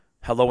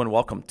Hello and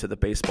welcome to the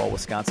Baseball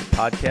Wisconsin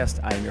podcast.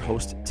 I am your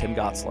host, Tim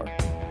Gotzler.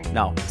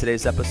 Now,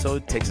 today's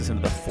episode takes us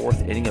into the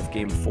fourth inning of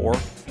Game 4,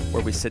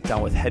 where we sit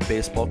down with head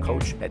baseball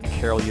coach at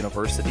Carroll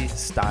University,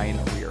 Stein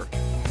Reer.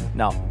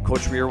 Now,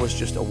 Coach Reer was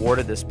just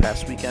awarded this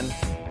past weekend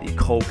the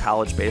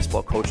Co-College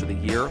Baseball Coach of the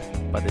Year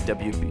by the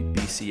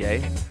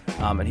WBCA,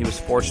 and he was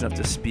fortunate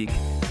enough to speak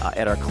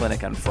at our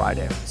clinic on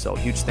Friday. So,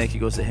 huge thank you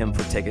goes to him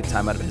for taking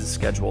time out of his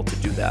schedule to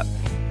do that.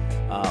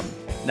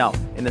 Now,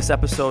 in this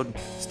episode,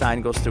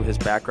 Stein goes through his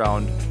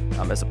background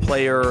as a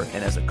player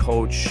and as a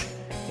coach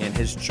and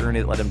his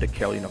journey that led him to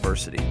Carroll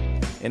University.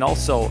 And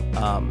also,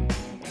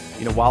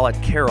 while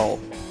at Carroll,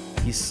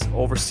 he's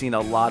overseen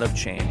a lot of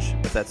change,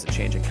 if that's a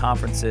change in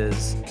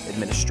conferences,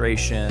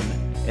 administration,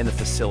 and the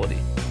facility.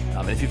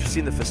 And if you've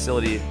seen the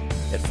facility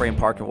at Frame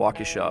Park in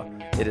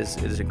Waukesha, it is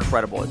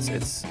incredible.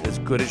 It's as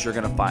good as you're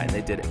going to find.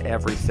 They did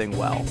everything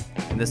well.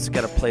 And this has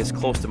got a place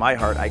close to my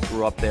heart. I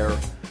grew up there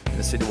in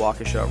the city of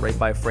Waukesha, right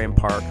by Frame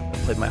Park. I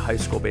played my high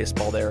school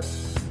baseball there.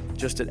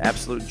 Just an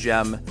absolute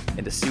gem,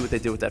 and to see what they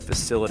did with that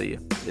facility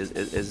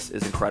is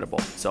incredible.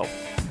 So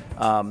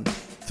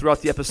throughout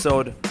the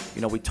episode,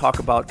 we talk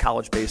about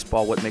college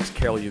baseball, what makes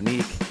Carroll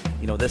unique.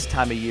 This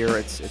time of year,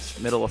 it's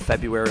middle of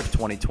February of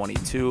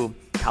 2022.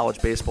 College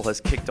baseball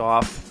has kicked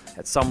off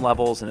at some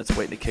levels, and it's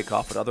waiting to kick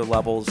off at other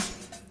levels.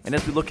 And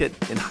as we look at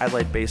and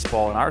highlight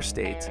baseball in our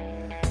state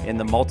and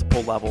the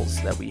multiple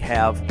levels that we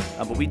have,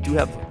 but we do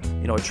have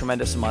a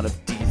tremendous amount of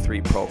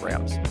D3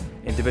 programs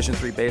in Division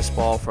III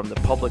baseball, from the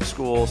public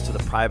schools to the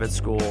private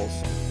schools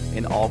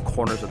in all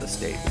corners of the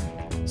state.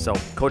 So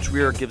Coach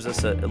Reer gives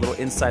us a little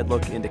inside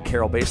look into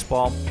Carroll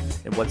baseball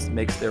and what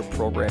makes their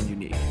program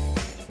unique.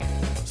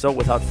 So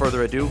without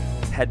further ado,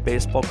 head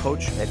baseball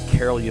coach at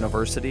Carroll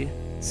University,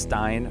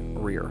 Stein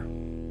Reer.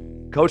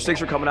 Coach, thanks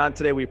for coming on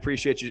today. We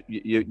appreciate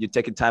you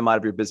taking time out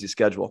of your busy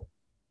schedule.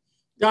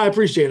 Yeah, I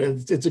appreciate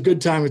it. It's a good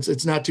time.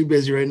 It's not too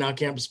busy right now.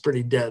 Campus is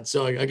pretty dead,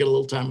 so I get a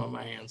little time on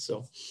my hands.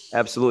 So,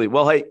 absolutely.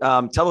 Well, hey,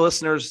 tell the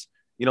listeners,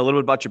 a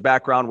little bit about your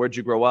background. Where'd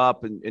you grow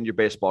up and your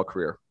baseball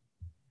career?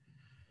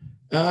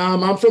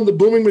 I'm from the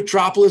booming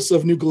metropolis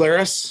of New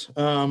Glarus,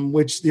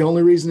 which the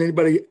only reason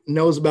anybody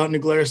knows about New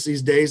Glarus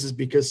these days is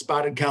because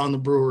Spotted Cow and the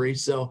brewery.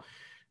 So,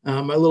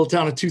 my little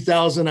town of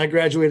 2000. I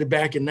graduated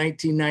back in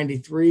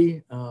 1993.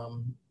 It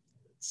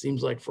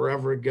seems like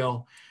forever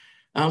ago.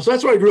 So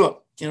that's where I grew up.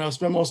 I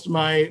spent most of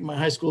my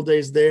high school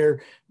days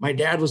there. My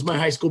dad was my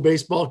high school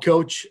baseball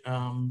coach.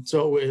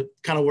 So it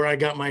kind of where I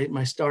got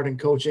my start in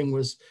coaching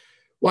was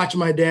watching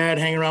my dad,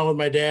 hanging around with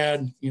my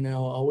dad,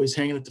 always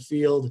hanging at the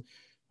field.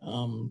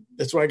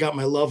 That's where I got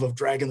my love of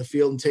dragging the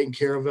field and taking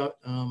care of it.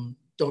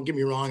 Don't get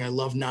me wrong. I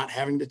love not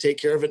having to take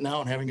care of it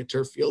now, and having a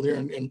turf field here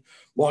in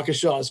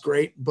Waukesha is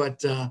great, but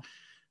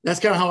that's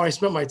kind of how I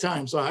spent my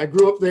time. So I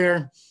grew up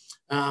there.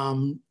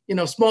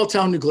 Small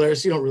town New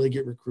Glarus, you don't really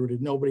get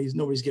recruited.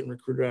 Nobody's getting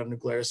recruited out of New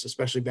Glarus,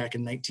 especially back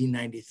in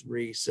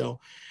 1993. So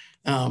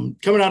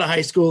coming out of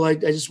high school, I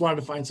just wanted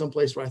to find some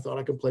place where I thought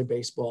I could play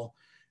baseball.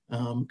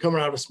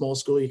 Coming out of a small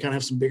school, you kind of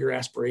have some bigger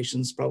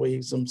aspirations,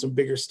 probably some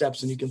bigger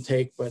steps than you can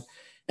take, but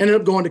ended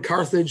up going to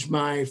Carthage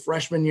my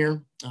freshman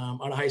year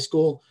out of high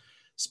school.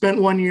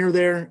 Spent 1 year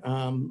there.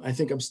 I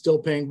think I'm still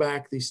paying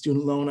back the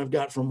student loan I've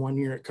got from 1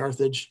 year at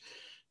Carthage.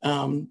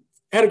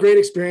 Had a great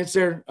experience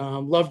there.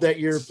 Loved that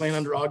year. Playing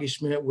under Augie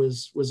Schmidt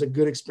was a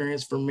good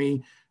experience for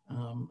me.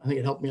 I think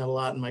it helped me out a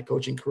lot in my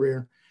coaching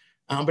career.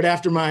 But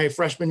after my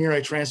freshman year,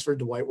 I transferred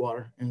to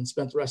Whitewater and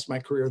spent the rest of my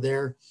career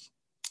there.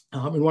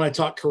 And when I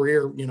talk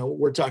career,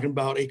 we're talking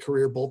about a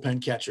career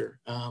bullpen catcher.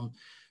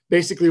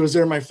 Basically was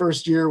there my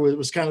first year.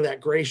 Was kind of that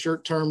gray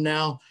shirt term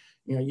now.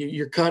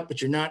 You're cut,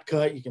 but you're not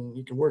cut. You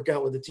can work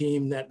out with the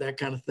team, that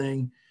kind of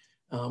thing.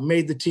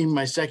 Made the team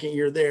my second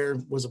year there,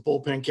 was a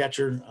bullpen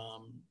catcher.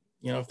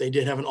 If they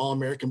did have an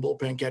All-American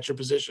bullpen catcher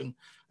position,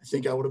 I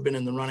think I would have been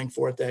in the running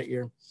for it that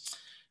year.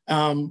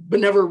 But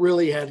never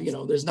really had,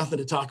 there's nothing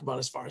to talk about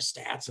as far as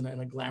stats and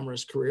a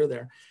glamorous career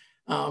there.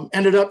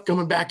 Ended up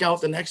coming back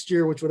out the next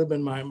year, which would have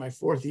been my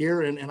fourth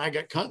year, and I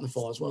got cut in the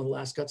fall. It was one of the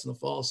last cuts in the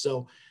fall.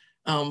 So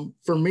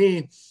for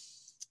me,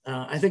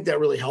 I think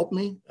that really helped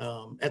me.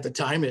 At the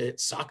time,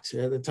 it sucked.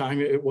 At the time,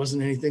 it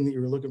wasn't anything that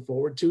you were looking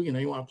forward to.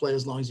 You want to play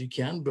as long as you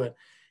can, but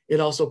it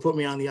also put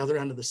me on the other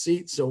end of the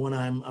seat. So when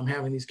I'm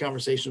having these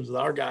conversations with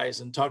our guys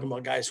and talking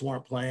about guys who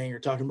aren't playing or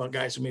talking about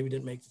guys who maybe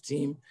didn't make the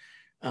team,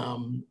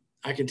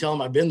 I can tell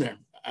them I've been there.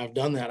 I've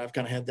done that. I've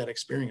kind of had that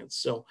experience.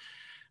 So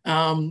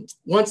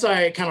once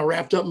I kind of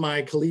wrapped up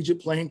my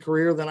collegiate playing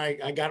career, then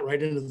I got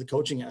right into the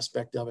coaching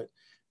aspect of it.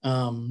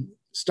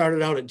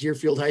 Started out at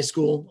Deerfield High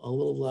School, a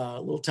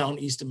little town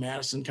east of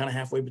Madison, kind of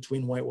halfway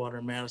between Whitewater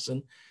and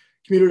Madison.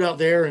 Commuted out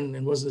there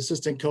and was an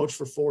assistant coach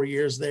for 4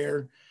 years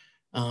there.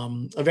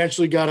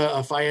 Eventually got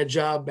a Phi Ed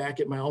job back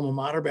at my alma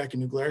mater, back in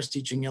New Glarus,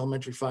 teaching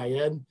elementary Phi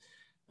Ed.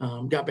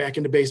 Got back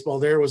into baseball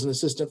there, was an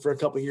assistant for a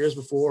couple of years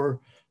before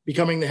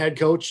becoming the head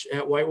coach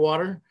at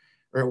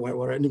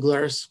New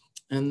Glarus.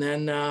 And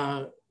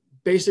then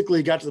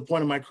basically got to the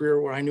point in my career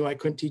where I knew I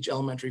couldn't teach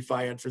elementary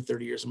Phi Ed for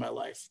 30 years of my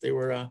life. They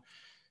were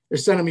they're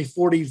sending me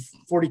 40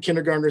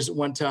 kindergartners at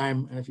one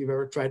time. And if you've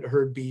ever tried to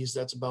herd bees,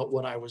 that's about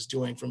what I was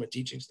doing from a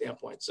teaching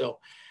standpoint. So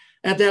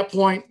at that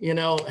point,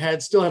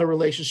 still had a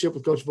relationship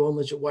with Coach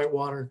Vodenlich at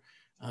Whitewater.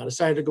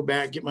 Decided to go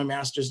back, get my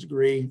master's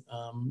degree.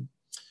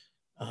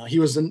 He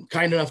was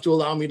kind enough to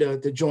allow me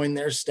to join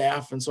their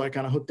staff. And so I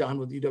kind of hooked on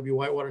with UW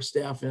Whitewater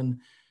staff in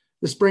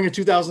the spring of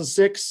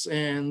 2006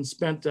 and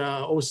spent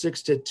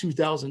 06 to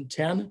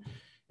 2010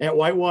 at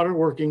Whitewater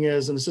working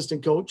as an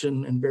assistant coach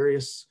in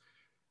various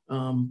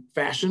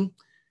fashion.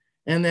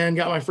 And then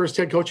got my first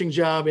head coaching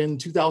job in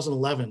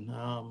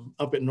 2011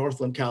 up at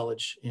Northland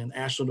College in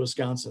Ashland,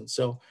 Wisconsin.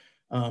 So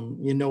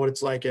you know what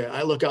it's like.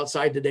 I look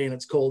outside today and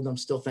it's cold, and I'm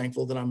still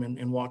thankful that I'm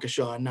in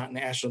Waukesha and not in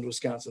Ashland,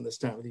 Wisconsin this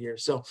time of the year.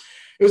 So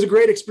it was a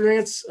great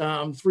experience,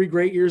 3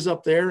 great years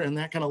up there, and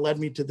that kind of led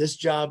me to this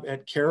job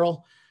at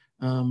Carroll.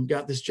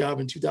 Got this job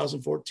in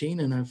 2014,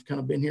 and I've kind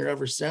of been here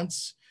ever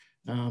since.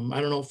 I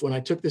don't know if when I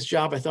took this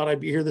job, I thought I'd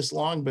be here this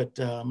long, but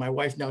my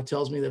wife now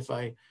tells me that if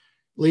I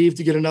leave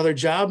to get another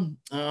job,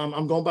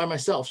 I'm going by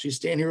myself. She's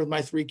staying here with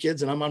my 3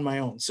 kids, and I'm on my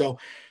own. So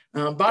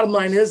bottom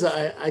line is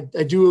I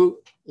do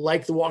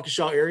like the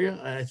Waukesha area.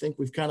 I think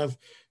we've kind of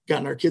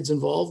gotten our kids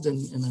involved,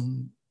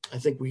 and I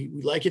think we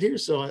like it here.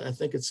 So I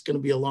think it's going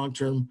to be a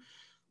long-term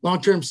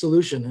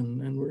solution,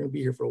 and we're going to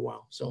be here for a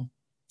while. So.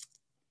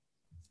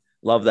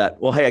 Love that.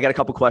 Well, hey, I got a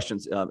couple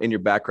questions in your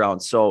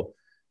background. So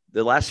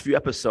the last few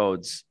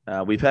episodes,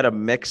 we've had a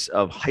mix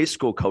of high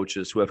school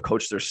coaches who have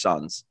coached their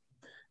sons,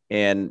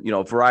 and,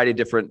 a variety of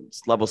different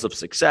levels of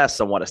success.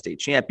 Some won a state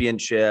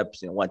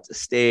championships, went to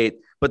state,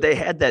 but they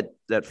had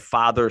that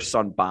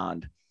father-son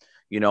bond,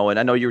 and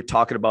I know you were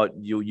talking about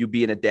you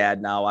being a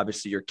dad now.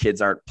 Obviously your kids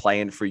aren't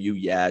playing for you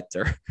yet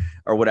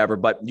or whatever,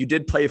 but you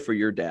did play for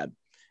your dad.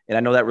 And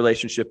I know that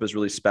relationship is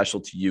really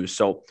special to you.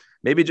 So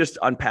maybe just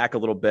unpack a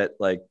little bit,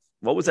 like,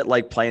 what was it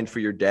like playing for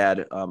your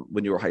dad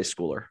when you were a high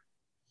schooler?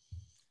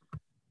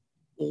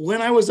 When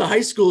I was a high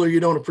schooler, you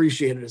don't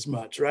appreciate it as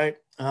much, right?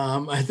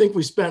 I think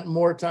we spent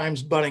more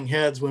times butting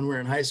heads when we were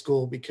in high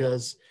school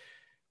because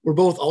we're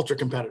both ultra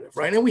competitive,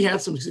 right? And we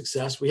had some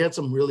success. We had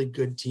some really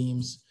good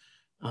teams.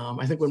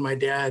 I think when my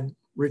dad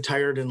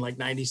retired in like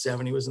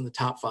 97, he was in the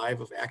top 5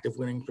 of active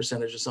winning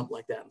percentage or something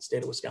like that in the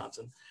state of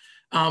Wisconsin.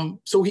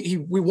 So we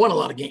won a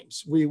lot of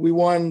games. We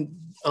won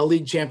a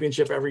league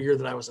championship every year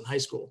that I was in high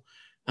school.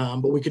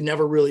 But we could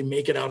never really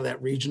make it out of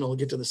that regional,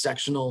 get to the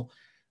sectional,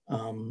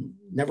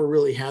 never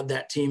really had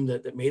that team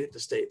that made it to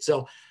state.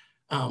 So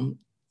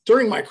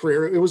during my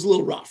career, it was a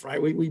little rough,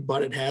 right? We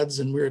butted heads,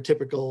 and we were a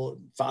typical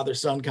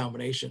father-son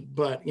combination.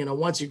 But,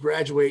 once you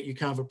graduate, you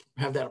kind of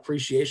have that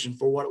appreciation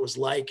for what it was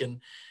like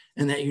and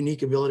that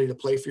unique ability to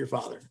play for your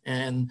father.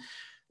 And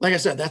like I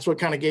said, that's what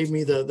kind of gave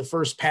me the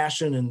first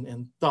passion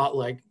and thought,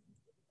 like,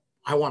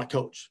 I want to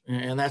coach.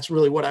 And that's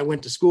really what I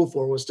went to school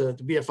for, was to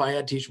be a Phi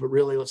Ed teacher. But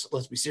really,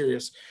 let's be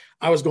serious.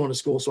 I was going to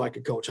school so I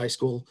could coach high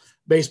school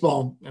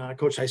baseball,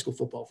 coach high school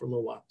football for a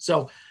little while.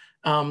 So,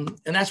 and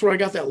that's where I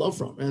got that love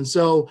from. And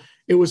so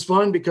it was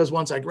fun because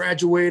once I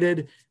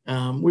graduated,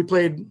 we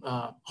played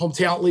home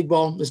talent league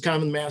ball. It's kind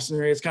of in the Madison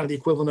area. It's kind of the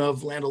equivalent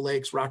of Land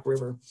O'Lakes, Rock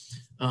River.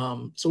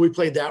 So we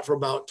played that for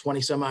about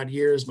 20 some odd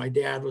years. My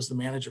dad was the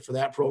manager for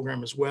that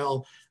program as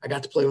well. I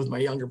got to play with my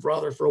younger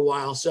brother for a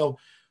while. So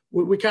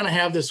we kind of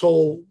have this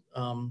whole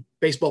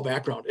baseball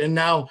background. And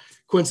now,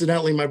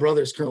 coincidentally, my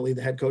brother is currently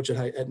the head coach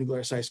at New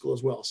Glarus High School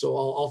as well. So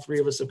all 3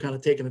 of us have kind of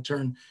taken a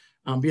turn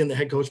being the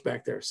head coach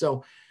back there.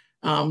 So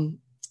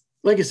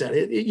like I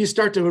said, you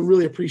start to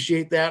really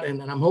appreciate that.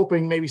 And I'm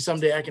hoping maybe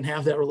someday I can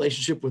have that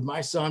relationship with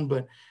my son.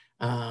 But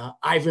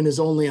Ivan is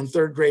only in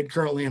 3rd grade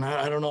currently, and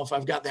I don't know if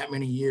I've got that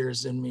many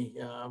years in me.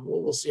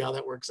 We'll see how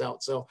that works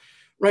out. So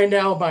right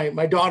now,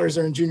 my daughters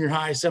are in junior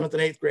high, 7th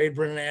and 8th grade.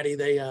 Bryn and Addie,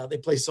 they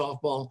play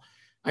softball.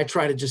 I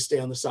try to just stay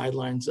on the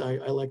sidelines. I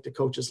like to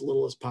coach as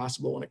little as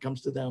possible when it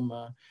comes to them.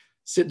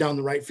 Sit down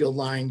the right field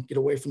line, get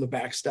away from the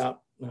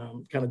backstop,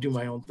 kind of do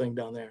my own thing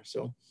down there.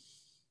 So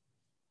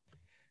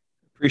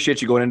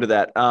appreciate you going into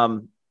that.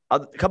 A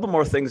couple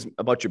more things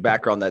about your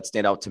background that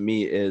stand out to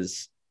me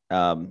is,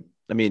 as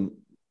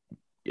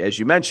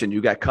you mentioned, you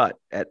got cut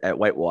at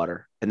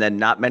Whitewater, and then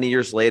not many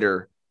years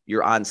later,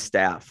 you're on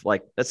staff.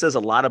 Like, that says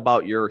a lot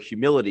about your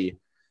humility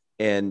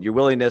and your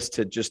willingness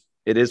to just,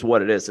 it is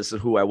what it is. This is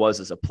who I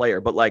was as a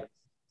player. But like,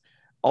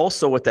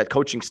 also with that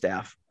coaching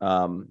staff,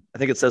 I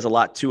think it says a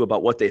lot too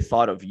about what they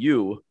thought of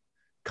you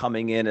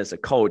coming in as a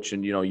coach.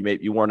 And,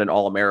 you weren't an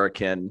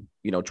All-American,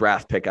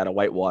 draft pick out of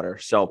Whitewater.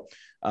 So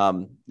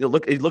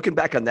looking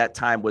back on that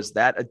time, was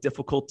that a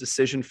difficult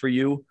decision for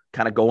you,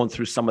 kind of going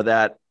through some of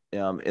that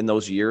in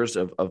those years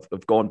of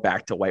going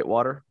back to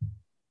Whitewater?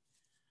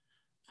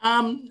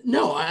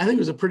 No, I think it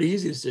was a pretty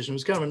easy decision. It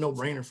was kind of a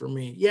no-brainer for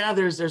me. Yeah,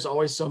 there's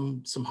always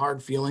some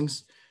hard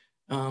feelings.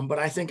 But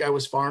I think I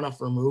was far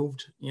enough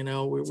removed. We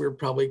were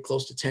probably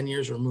close to 10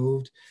 years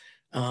removed.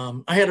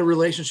 I had a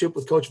relationship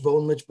with Coach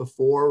Vodenlich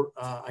before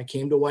I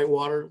came to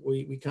Whitewater.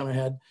 We kind of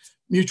had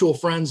mutual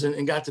friends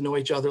and got to know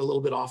each other a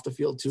little bit off the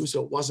field too.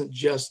 So it wasn't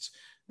just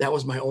that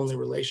was my only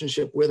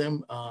relationship with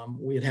him.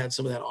 We had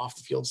some of that off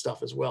the field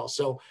stuff as well.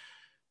 So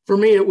For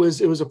me, it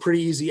was a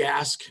pretty easy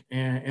ask.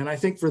 And I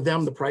think for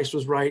them, the price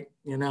was right,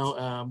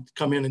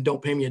 come in and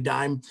don't pay me a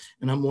dime,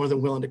 and I'm more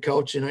than willing to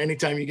coach.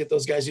 Anytime you get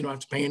those guys, you don't have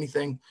to pay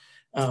anything.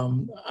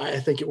 I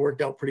think it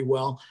worked out pretty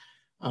well.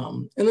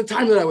 And the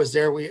time that I was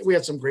there, we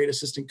had some great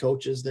assistant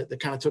coaches that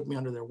kind of took me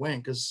under their wing,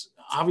 because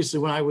obviously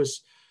when I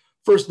was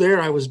first there,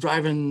 I was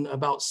driving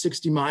about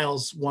 60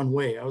 miles one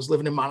way. I was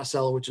living in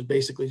Monticello, which is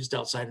basically just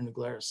outside of New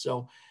Glarus.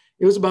 So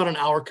it was about an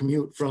hour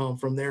commute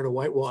from there to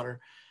Whitewater.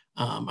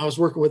 I was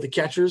working with the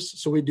catchers.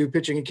 So we do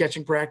pitching and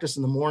catching practice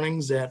in the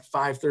mornings at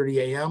 5:30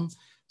 a.m.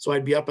 So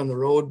I'd be up on the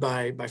road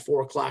by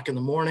 4:00 in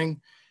the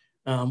morning.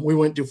 We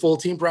went to full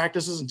team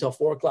practices until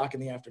 4:00 in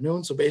the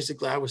afternoon. So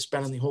basically I was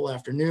spending the whole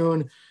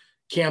afternoon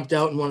camped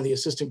out in one of the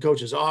assistant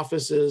coaches'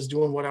 offices,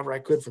 doing whatever I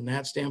could from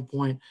that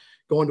standpoint,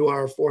 going to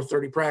our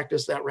 4:30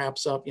 practice. That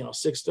wraps up,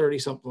 6:30,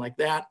 something like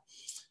that.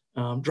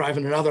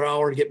 Driving another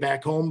hour to get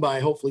back home by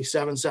hopefully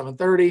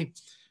 7:30,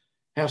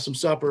 have some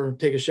supper,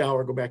 take a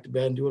shower, go back to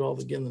bed, and do it all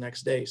again the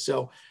next day.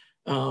 So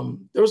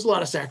there was a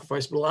lot of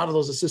sacrifice, but a lot of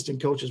those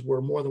assistant coaches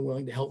were more than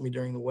willing to help me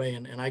during the way.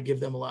 And I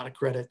give them a lot of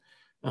credit,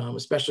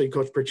 especially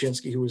Coach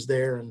Perchinsky, who was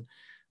there and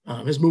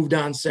has moved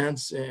on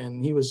since.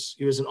 And he was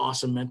an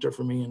awesome mentor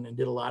for me and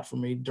did a lot for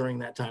me during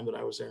that time that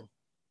I was there.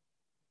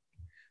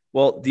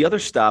 Well, the other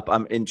stop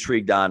I'm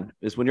intrigued on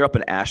is when you're up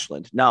in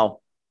Ashland. Now,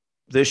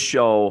 this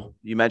show,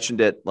 you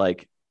mentioned it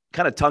like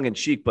kind of tongue in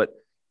cheek, but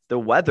the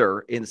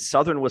weather in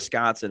southern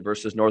Wisconsin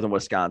versus northern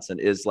Wisconsin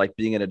is like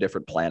being in a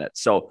different planet.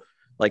 So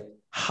like,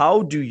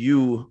 how do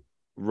you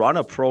run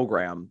a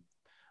program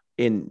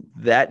in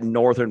that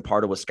northern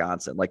part of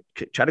Wisconsin? Like,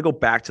 try to go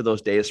back to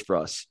those days for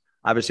us.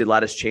 Obviously, a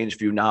lot has changed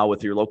for you now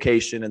with your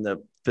location and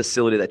the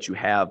facility that you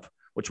have,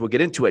 which we'll get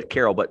into at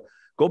Carroll, but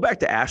go back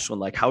to Ashland.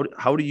 Like, how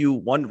do you,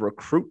 one,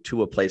 recruit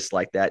to a place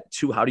like that?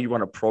 Two, how do you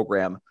run a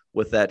program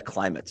with that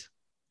climate?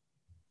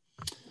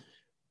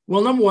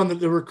 Well, number one,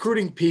 the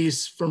recruiting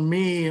piece for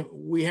me,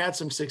 we had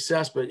some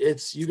success, but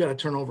you got to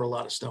turn over a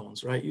lot of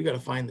stones, right? You got to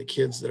find the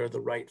kids that are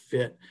the right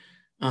fit.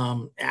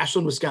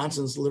 Ashland,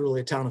 Wisconsin is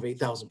literally a town of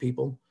 8,000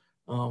 people.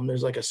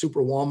 There's like a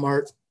super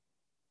Walmart,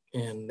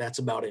 and that's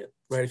about it,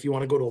 right? If you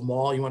want to go to a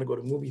mall, you want to go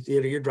to a movie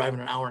theater, you're driving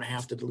an hour and a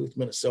half to Duluth,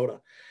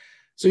 Minnesota.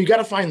 So you got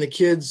to find the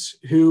kids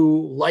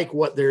who like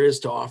what there is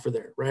to offer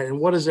there, right? And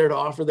what is there to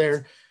offer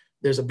there?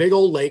 There's a big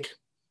old lake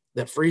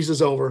that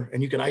freezes over,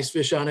 and you can ice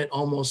fish on it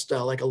almost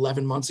like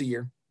 11 months a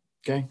year.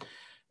 Okay.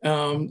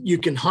 You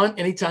can hunt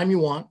anytime you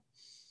want.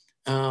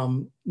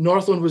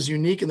 Northland was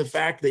unique in the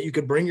fact that you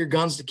could bring your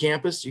guns to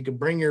campus. You could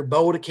bring your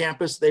bow to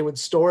campus. They would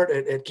store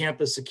it at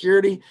campus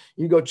security.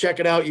 You go check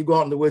it out. You go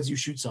out in the woods, you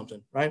shoot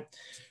something, right?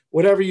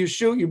 Whatever you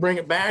shoot, you bring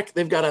it back.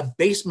 They've got a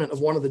basement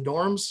of one of the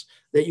dorms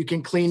that you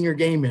can clean your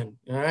game in.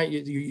 All right.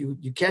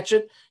 You catch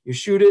it, you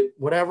shoot it,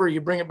 whatever, you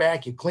bring it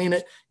back, you clean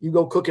it, you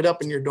go cook it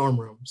up in your dorm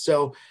room.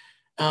 So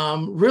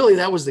really,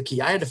 that was the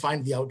key. I had to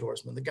find the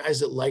outdoorsmen, the guys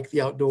that like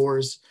the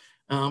outdoors.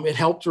 It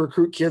helped to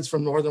recruit kids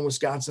from northern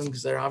Wisconsin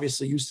because they're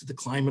obviously used to the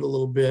climate a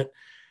little bit.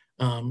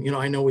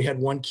 I know we had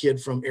one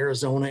kid from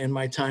Arizona in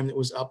my time that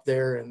was up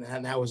there, and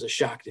that was a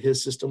shock to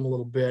his system a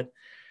little bit.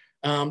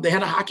 They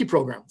had a hockey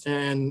program,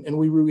 and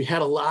we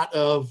had a lot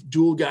of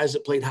dual guys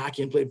that played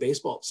hockey and played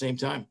baseball at the same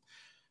time.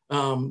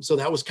 So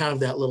that was kind of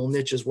that little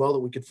niche as well that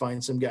we could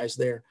find some guys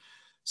there.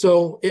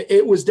 So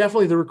it was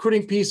definitely, the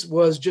recruiting piece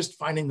was just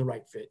finding the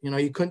right fit.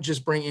 You couldn't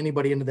just bring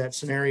anybody into that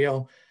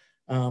scenario.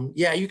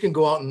 You can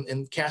go out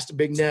and cast a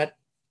big net,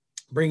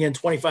 bring in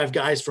 25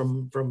 guys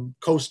from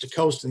coast to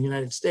coast in the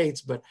United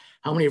States, but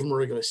how many of them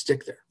are going to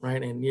stick there,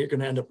 right? And you're going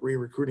to end up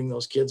re-recruiting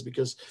those kids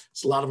because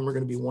a lot of them are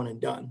going to be one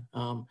and done.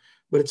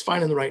 But it's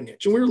finding the right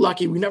niche. And we were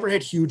lucky. We never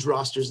had huge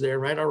rosters there,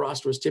 right? Our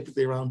roster was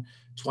typically around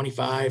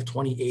 25,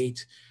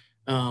 28.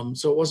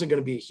 So it wasn't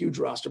going to be a huge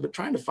roster, but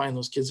trying to find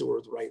those kids that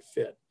were the right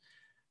fit.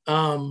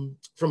 From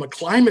a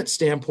climate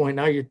standpoint,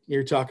 now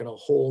you're talking a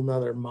whole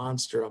nother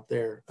monster up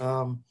there.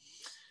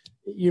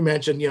 You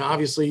mentioned,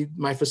 obviously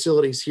my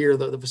facilities here,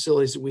 the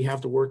facilities that we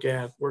have to work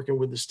at, working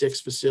with the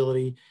Sticks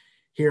facility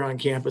here on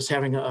campus,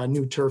 having a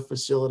new turf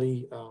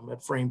facility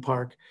at Frame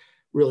Park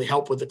really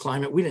helped with the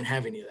climate. We didn't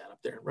have any of that up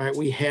there, right?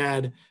 We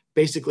had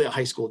basically a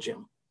high school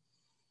gym.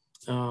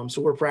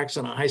 So we're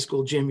practicing a high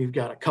school gym. You've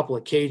got a couple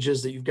of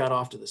cages that you've got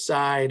off to the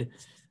side.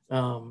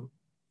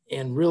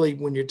 And really,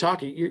 when you're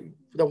talking,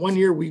 the one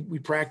year we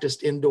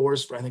practiced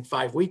indoors for, I think,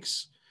 5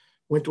 weeks,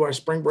 went to our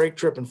spring break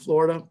trip in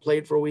Florida,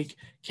 played for a week,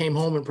 came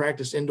home and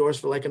practiced indoors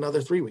for like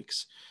another 3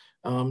 weeks,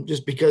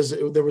 just because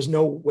there was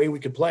no way we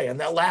could play. And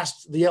the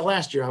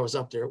last year I was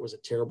up there, it was a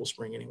terrible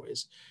spring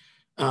anyways.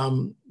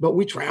 But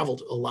we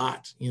traveled a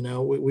lot.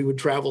 We would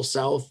travel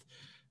south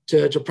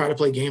to try to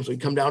play games.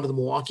 We'd come down to the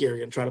Milwaukee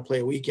area and try to play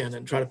a weekend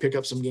and try to pick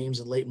up some games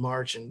in late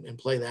March and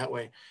play that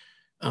way.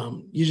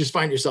 You just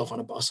find yourself on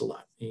a bus a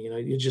lot.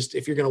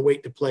 If you're going to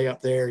wait to play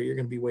up there, you're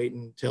going to be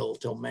waiting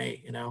till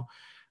May,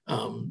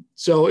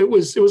 So it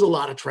was a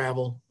lot of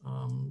travel,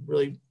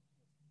 really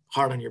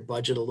hard on your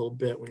budget a little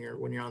bit when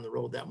you're on the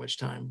road that much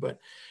time, but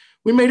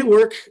we made it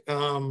work.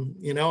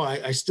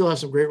 I still have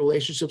some great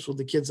relationships with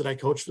the kids that I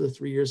coached for the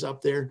 3 years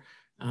up there.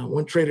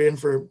 Wouldn't trade it in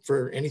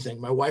for anything.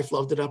 My wife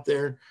loved it up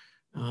there,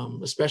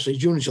 especially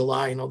June and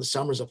July. The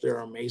summers up there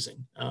are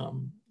amazing.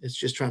 It's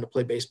just trying to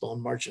play baseball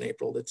in March and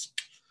April. That's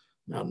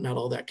not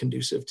all that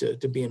conducive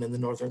to being in the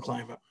northern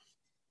climate.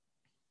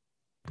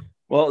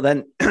 Well,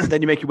 then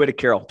you make your way to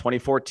Carroll,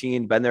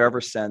 2014, been there ever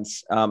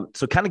since.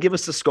 So kind of give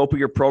us the scope of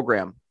your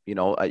program.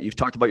 You've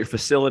talked about your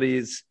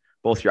facilities,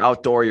 both your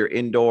outdoor, your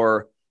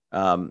indoor.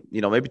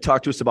 Maybe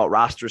talk to us about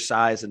roster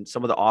size and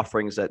some of the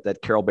offerings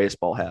that Carroll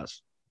baseball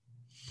has.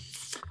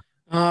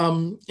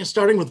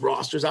 Starting with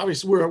rosters,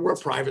 obviously we're a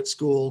private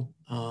school,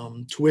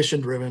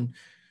 tuition driven.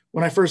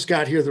 When I first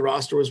got here, the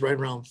roster was right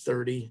around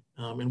 30,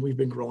 and we've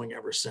been growing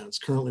ever since.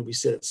 Currently, we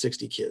sit at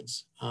 60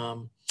 kids.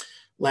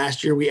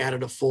 Last year, we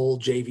added a full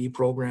JV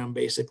program,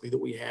 basically, that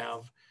we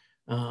have.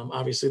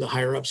 Obviously, the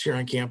higher ups here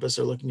on campus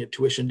are looking at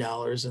tuition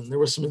dollars, and there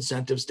were some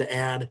incentives to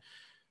add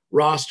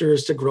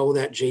rosters to grow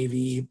that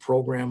JV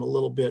program a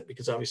little bit,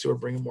 because obviously we're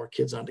bringing more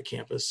kids onto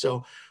campus.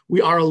 So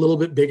we are a little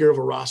bit bigger of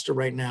a roster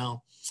right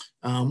now.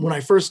 When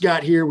I first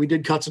got here, we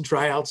did cuts and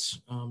tryouts,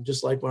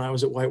 just like when I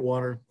was at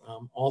Whitewater,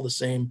 all the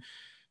same.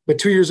 But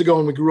 2 years ago,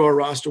 when we grew our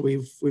roster,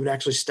 we've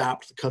actually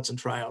stopped the cuts and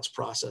tryouts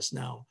process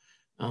now.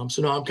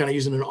 So now I'm kind of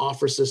using an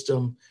offer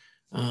system.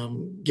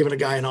 Giving a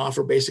guy an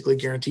offer basically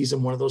guarantees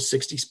him one of those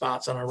 60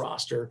 spots on our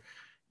roster.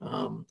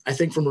 I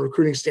think from a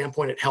recruiting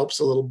standpoint, it helps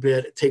a little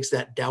bit. It takes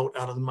that doubt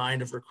out of the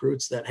mind of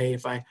recruits that, hey,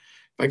 if I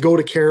go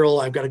to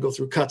Carroll, I've got to go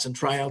through cuts and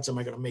tryouts. Am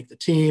I going to make the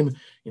team?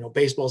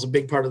 Baseball is a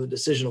big part of the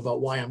decision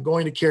about why I'm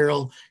going to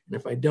Carroll. And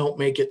if I don't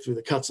make it through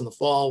the cuts in the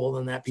fall, well,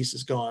 then that piece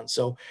is gone.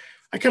 So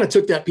I kind of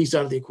took that piece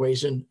out of the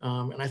equation.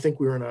 And I think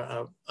we were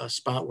in a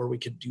spot where we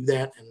could do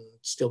that and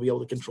still be able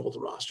to control the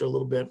roster a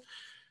little bit.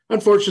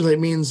 Unfortunately, it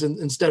means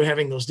instead of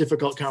having those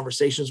difficult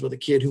conversations with a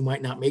kid who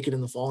might not make it in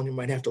the fall and you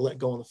might have to let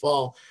go in the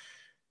fall,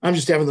 I'm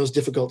just having those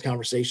difficult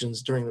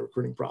conversations during the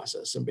recruiting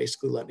process and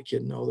basically letting a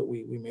kid know that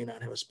we may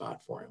not have a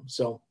spot for him.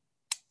 So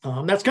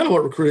that's kind of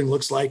what recruiting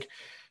looks like.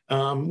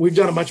 We've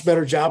done a much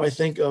better job, I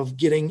think, of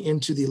getting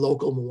into the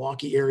local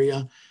Milwaukee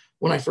area.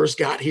 When I first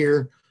got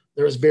here,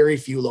 there was very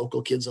few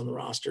local kids on the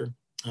roster.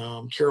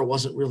 Carroll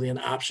wasn't really an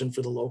option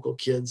for the local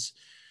kids.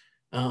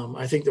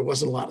 I think there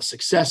wasn't a lot of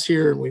success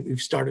here, and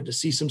we've started to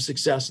see some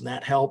success, and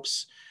that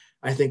helps.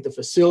 I think the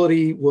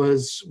facility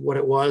was what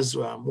it was.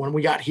 When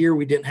we got here,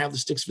 we didn't have the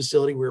Sticks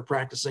facility. We were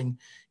practicing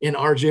in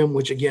our gym,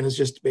 which again is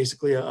just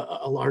basically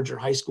a larger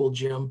high school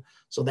gym.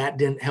 So that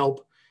didn't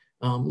help.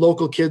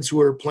 Local kids who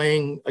were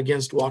playing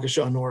against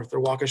Waukesha North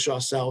or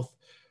Waukesha South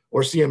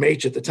or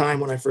CMH at the time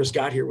when I first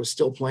got here was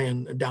still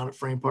playing down at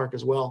Frame Park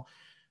as well.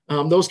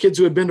 Those kids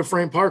who had been to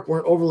Frame Park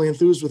weren't overly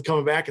enthused with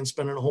coming back and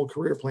spending a whole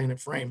career playing at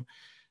Frame.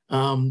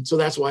 So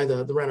that's why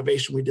the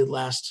renovation we did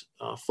last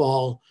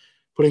fall,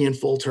 putting in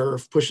full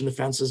turf, pushing the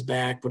fences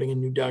back, putting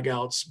in new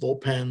dugouts,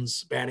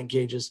 bullpens, batting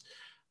cages,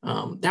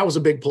 that was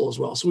a big pull as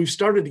well. So we've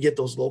started to get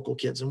those local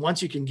kids. And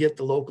once you can get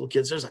the local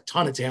kids, there's a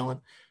ton of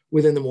talent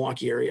within the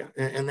Milwaukee area.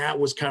 And that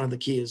was kind of the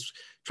key, is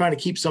trying to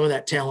keep some of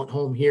that talent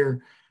home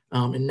here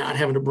and not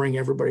having to bring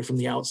everybody from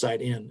the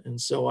outside in.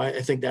 And so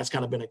I think that's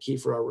kind of been a key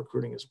for our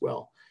recruiting as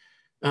well.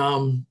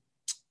 Other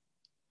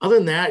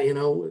than that,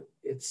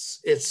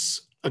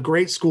 it's a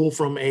great school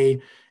from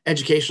a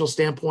educational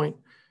standpoint.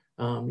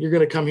 You're going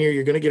to come here,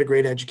 you're going to get a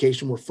great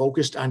education. We're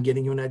focused on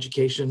getting you an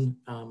education.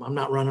 I'm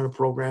not running a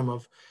program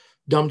of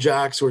dumb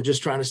jocks who are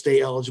just trying to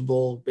stay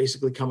eligible,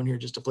 basically coming here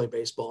just to play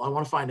baseball. I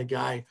want to find a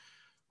guy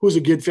who's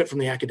a good fit from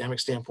the academic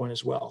standpoint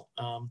as well.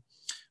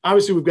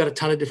 Obviously, we've got a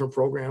ton of different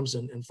programs,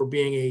 and for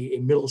being a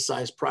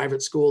middle-sized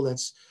private school,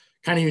 that's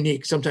kind of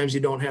unique. Sometimes you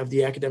don't have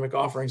the academic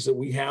offerings that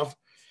we have.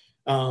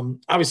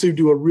 Obviously, we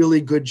do a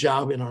really good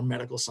job in our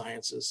medical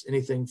sciences,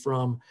 anything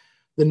from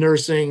the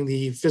nursing,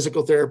 the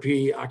physical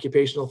therapy,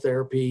 occupational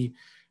therapy,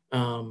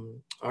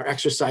 our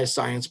exercise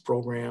science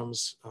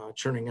programs,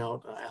 churning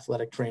out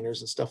athletic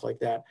trainers and stuff like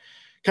that.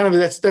 Kind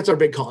of that's our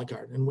big calling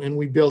card. And when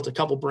we built a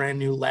couple brand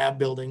new lab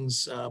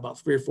buildings about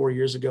 3 or 4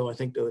 years ago, I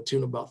think to the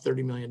tune of about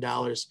 $30 million.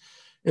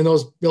 And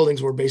those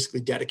buildings were basically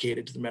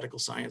dedicated to the medical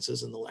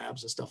sciences and the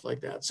labs and stuff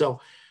like that.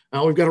 So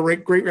we've got a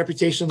great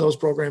reputation in those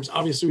programs.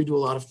 Obviously, we do a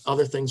lot of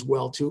other things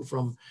well too,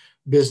 from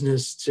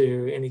business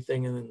to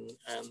anything in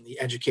the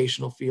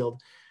educational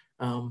field.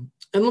 And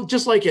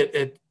just like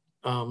at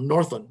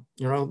Northland,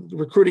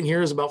 recruiting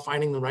here is about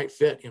finding the right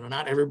fit.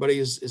 Not everybody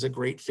is a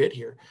great fit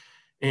here.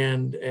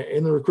 And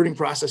in the recruiting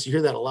process, you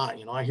hear that a lot.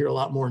 I hear a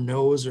lot more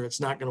no's, or it's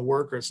not going to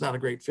work, or it's not a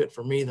great fit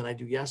for me, than I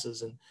do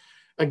yeses. And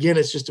again,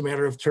 it's just a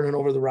matter of turning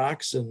over the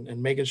rocks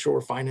and making sure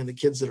we're finding the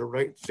kids that are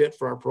right fit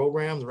for our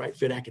program, the right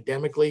fit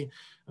academically,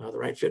 the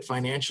right fit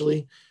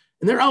financially.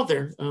 And they're out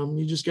there.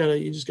 You just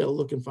gotta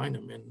look and find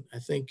them. And I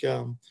think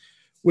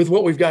with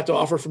what we've got to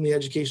offer from the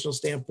educational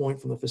standpoint,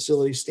 from the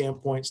facility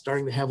standpoint,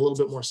 starting to have a little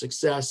bit more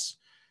success.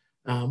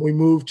 We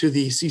moved to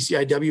the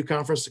CCIW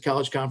conference, the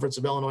College Conference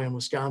of Illinois and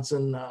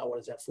Wisconsin.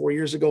 5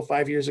 years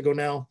ago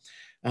now.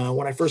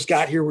 When I first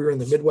got here, we were in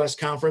the Midwest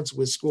Conference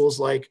with schools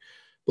like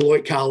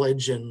Beloit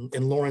College and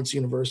Lawrence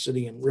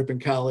University and Ripon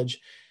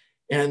College.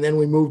 And then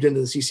we moved into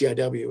the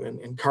CCIW,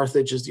 and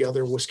Carthage is the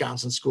other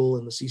Wisconsin school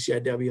in the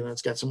CCIW, and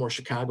it's got some more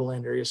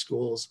Chicagoland area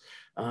schools.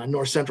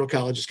 North Central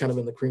College is kind of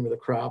in the cream of the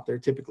crop. They're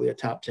typically a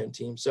top 10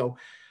 team. So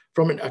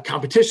from a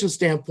competition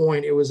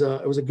standpoint, it was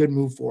a good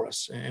move for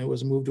us. And it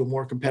was a move to a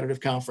more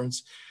competitive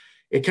conference.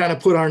 It kind of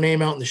put our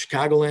name out in the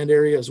Chicagoland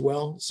area as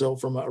well. So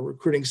from a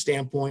recruiting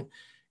standpoint,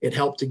 it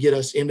helped to get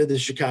us into the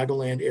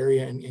Chicagoland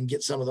area and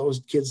get some of those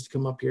kids to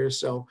come up here.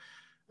 So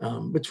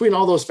between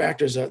all those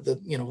factors,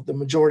 the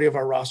majority of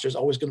our roster is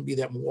always going to be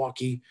that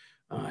Milwaukee,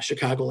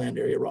 Chicagoland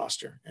area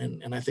roster.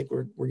 And I think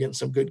we're getting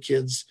some good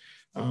kids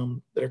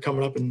that are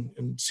coming up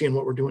and seeing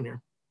what we're doing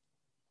here.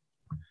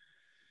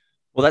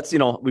 Well, that's,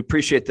 we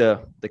appreciate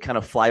the kind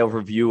of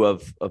flyover view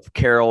of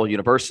Carroll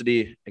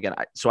University. Again,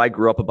 I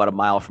grew up about a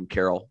mile from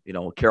Carroll,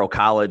 Carroll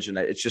College, and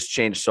it's just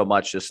changed so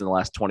much just in the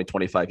last 20,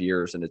 25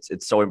 years. And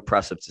it's so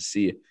impressive to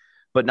see.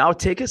 But now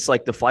take us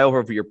like the flyover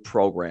of your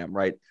program,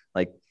 right?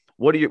 Like,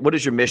 what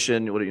is your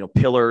mission? What are,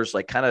 pillars?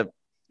 Like kind of,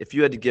 if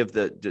you had to give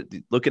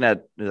the looking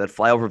at that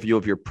flyover view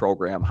of your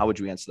program, how would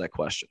you answer that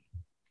question?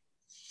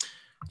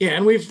 Yeah.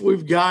 And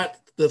we've got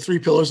the 3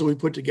 pillars that we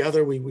put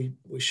together. We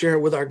share it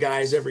with our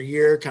guys every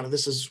year. Kind of,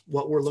 this is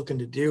what we're looking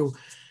to do.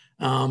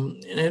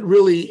 And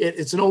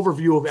it's an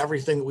overview of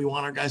everything that we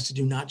want our guys to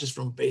do, not just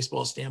from a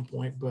baseball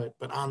standpoint, but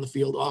on the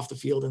field, off the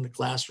field, in the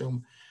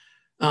classroom.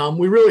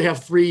 We really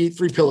have three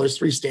pillars,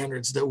 3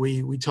 standards that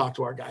we talk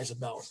to our guys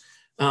about.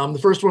 The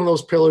first one of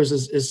those pillars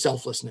is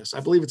selflessness. I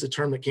believe it's a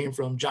term that came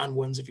from John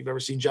Wooden's. If you've ever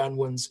seen John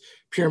Wooden's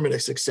Pyramid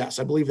of Success,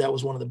 I believe that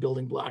was one of the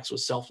building blocks,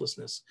 was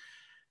selflessness.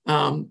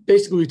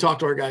 Basically, we talk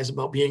to our guys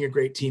about being a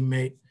great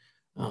teammate,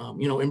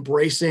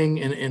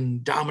 embracing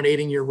and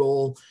dominating your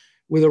role.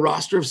 With a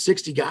roster of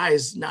 60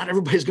 guys, not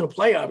everybody's going to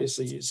play,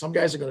 obviously. Some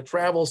guys are going to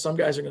travel. Some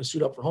guys are going to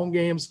suit up for home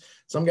games.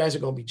 Some guys are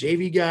going to be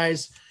JV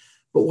guys.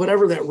 But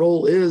whatever that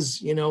role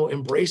is,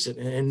 embrace it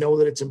and know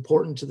that it's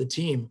important to the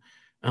team.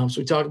 So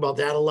we talk about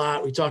that a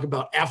lot. We talk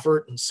about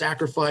effort and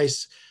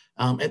sacrifice.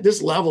 At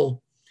this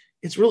level,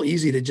 it's real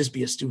easy to just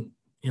be a student.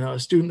 A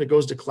student that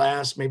goes to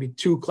class, maybe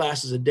 2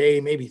 classes a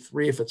day, maybe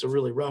 3 if it's a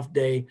really rough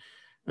day,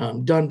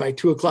 done by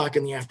 2:00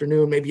 in the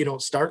afternoon. Maybe you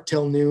don't start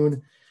till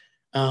noon.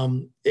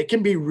 It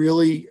can be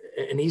really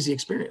an easy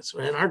experience.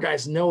 And our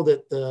guys know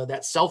that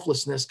that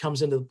selflessness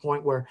comes into the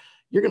point where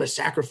you're going to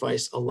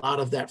sacrifice a lot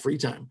of that free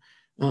time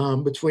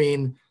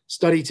between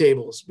study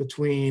tables,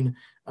 between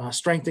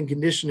strength and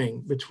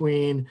conditioning,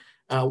 between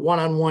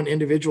one-on-one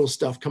individual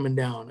stuff coming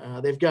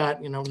down. They've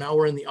got, now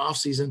we're in the off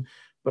season,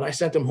 but I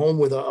sent them home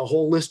with a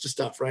whole list of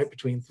stuff, right?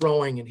 Between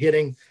throwing and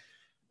hitting,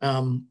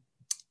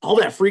 all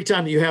that free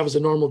time that you have as a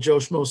normal Joe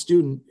Schmo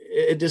student,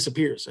 it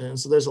disappears. And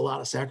so there's a lot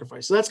of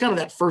sacrifice. So that's kind of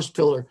that first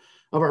pillar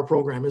of our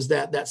program, is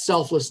that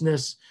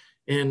selflessness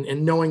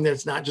and knowing that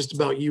it's not just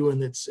about you,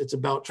 and it's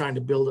about trying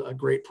to build a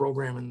great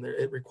program, and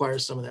it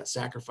requires some of that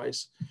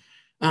sacrifice.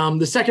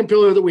 The second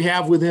pillar that we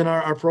have within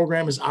our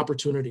program is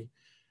opportunity.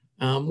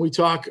 We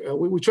try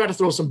to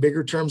throw some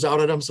bigger terms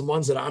out at them, some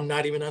ones that I'm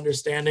not even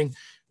understanding,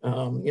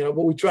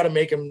 but we try to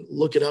make them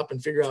look it up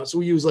and figure out. So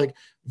we use like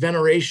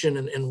veneration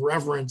and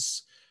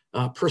reverence,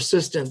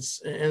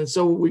 persistence. And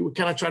so we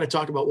kind of try to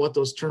talk about what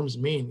those terms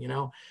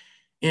mean,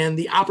 and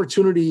the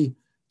opportunity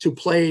to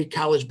play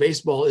college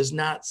baseball is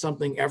not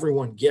something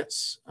everyone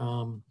gets.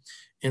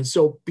 And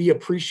so be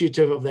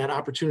appreciative of that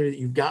opportunity that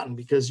you've gotten,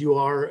 because you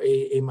are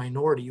a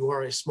minority. You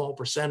are a small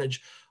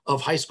percentage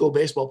of high school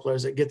baseball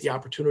players that get the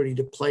opportunity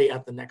to play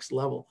at the next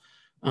level.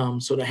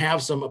 So to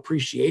have some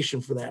appreciation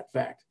for that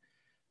fact.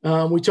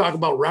 We talk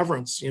about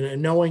reverence,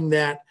 knowing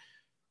that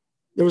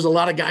there was a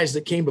lot of guys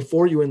that came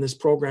before you in this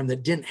program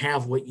that didn't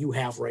have what you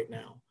have right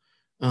now.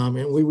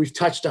 And we've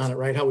touched on it,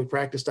 right? How we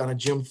practiced on a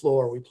gym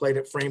floor. We played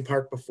at Frame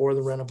Park before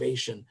the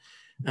renovation.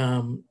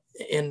 And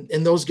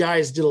those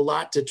guys did a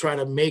lot to try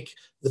to make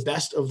the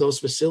best of those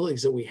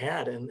facilities that we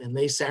had. And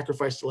they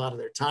sacrificed a lot of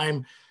their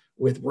time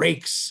with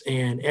rakes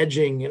and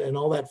edging and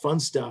all that fun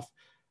stuff,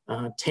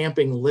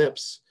 tamping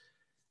lips.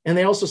 And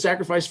they also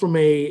sacrificed from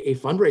a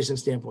fundraising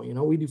standpoint.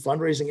 We do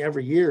fundraising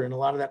every year, and a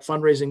lot of that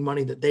fundraising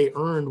money that they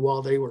earned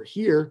while they were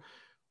here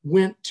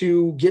went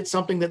to get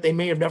something that they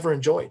may have never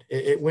enjoyed.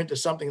 It went to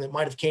something that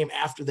might have came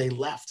after they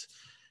left.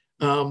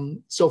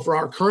 So for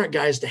our current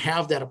guys to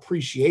have that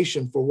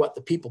appreciation for what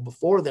the people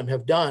before them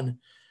have done,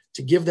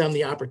 to give them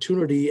the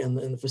opportunity and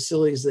the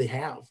facilities they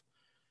have.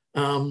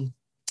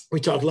 We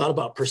talk a lot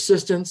about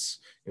persistence,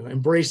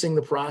 embracing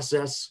the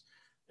process,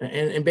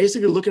 and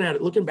basically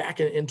looking back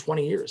in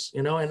 20 years,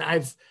 and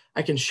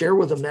I can share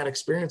with them that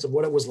experience of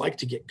what it was like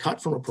to get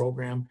cut from a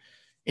program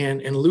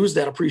and lose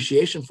that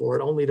appreciation for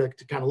it, only to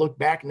kind of look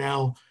back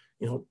now,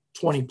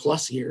 20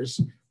 plus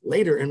years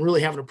later, and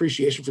really have an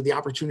appreciation for the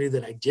opportunity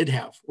that I did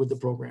have with the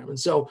program. And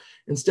so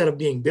instead of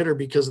being bitter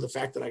because of the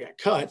fact that I got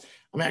cut,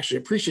 I'm actually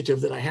appreciative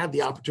that I had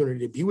the opportunity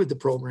to be with the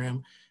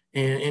program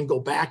and go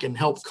back and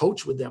help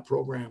coach with that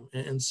program.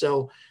 And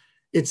so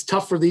it's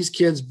tough for these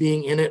kids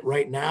being in it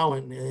right now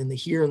and in the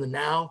here and the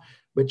now,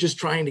 but just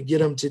trying to get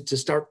them to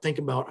start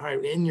thinking about, all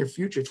right, in your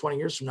future, 20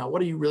 years from now,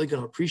 what are you really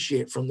going to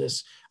appreciate from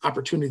this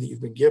opportunity that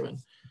you've been given?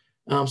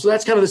 So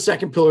that's kind of the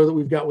second pillar that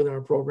we've got within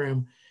our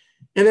program.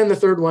 And then the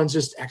third one's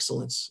just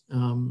excellence.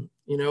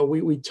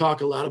 We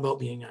talk a lot about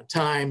being on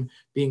time,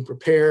 being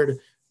prepared,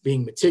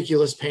 being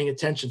meticulous, paying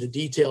attention to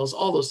details,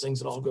 all those things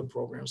that all good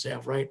programs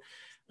have, right?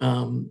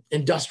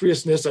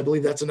 Industriousness, I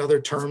believe that's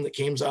another term that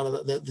came out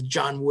of the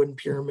John Wooden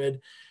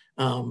pyramid.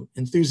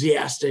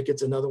 Enthusiastic,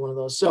 it's another one of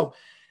those. So,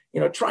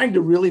 trying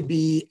to really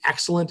be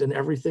excellent in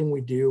everything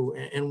we do.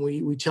 And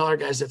we tell our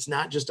guys that's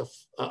not just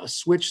a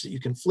switch that you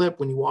can flip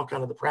when you walk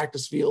onto the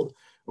practice field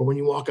or when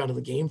you walk onto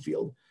the game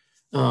field.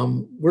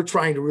 We're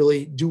trying to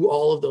really do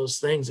all of those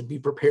things and be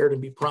prepared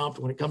and be prompt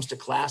when it comes to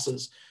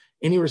classes,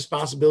 any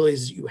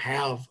responsibilities that you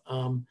have,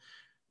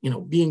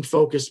 being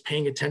focused,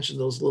 paying attention to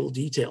those little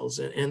details.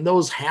 And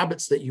those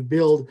habits that you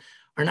build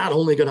are not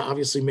only going to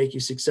obviously make you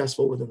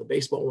successful within the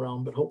baseball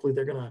realm, but hopefully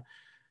they're going to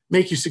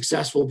make you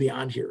successful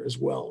beyond here as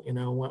well.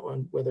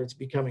 Whether it's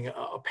becoming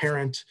a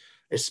parent,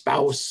 a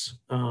spouse,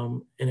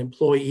 an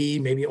employee,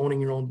 maybe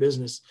owning your own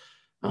business,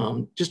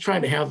 just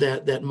trying to have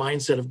that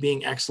mindset of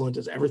being excellent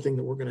is everything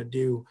that we're going to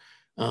do,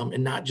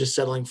 and not just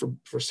settling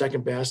for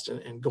second best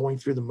and going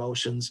through the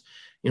motions.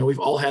 We've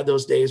all had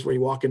those days where you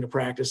walk into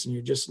practice and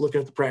you're just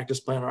looking at the practice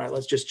plan. All right,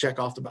 let's just check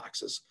off the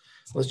boxes.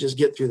 Let's just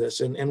get through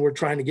this. And we're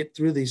trying to get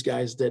through these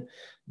guys that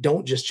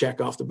don't just check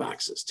off the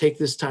boxes. Take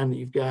this time that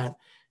you've got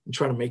and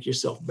try to make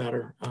yourself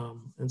better.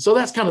 And so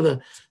that's kind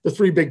of the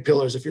three big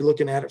pillars if you're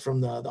looking at it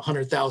from the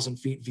 100,000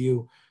 feet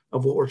view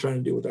of what we're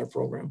trying to do with our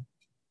program.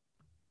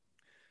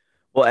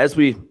 Well, as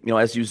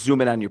you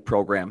zoom in on your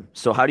program,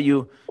 so how do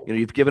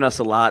you've given us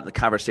a lot, the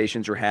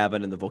conversations you're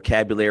having and the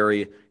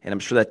vocabulary, and I'm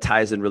sure that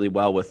ties in really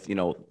well with,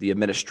 the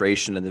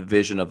administration and the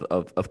vision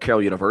of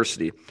Carroll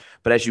University.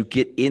 But as you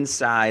get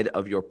inside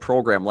of your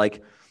program,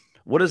 like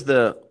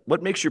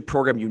what makes your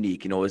program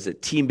unique? Is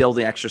it team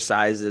building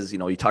exercises?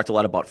 You talked a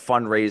lot about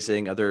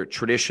fundraising, other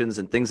traditions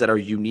and things that are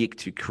unique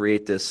to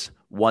create this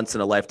once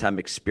in a lifetime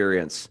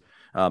experience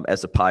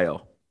as a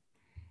PIO.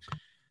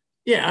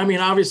 Yeah, I mean,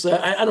 obviously,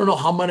 I don't know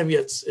how many of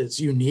it's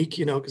unique,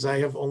 because I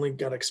have only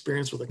got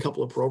experience with a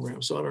couple of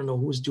programs, so I don't know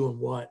who's doing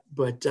what.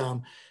 But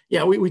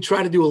we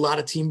try to do a lot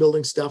of team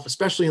building stuff,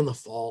 especially in the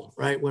fall,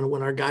 right?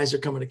 When our guys are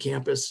coming to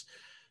campus.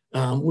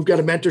 We've got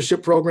a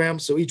mentorship program,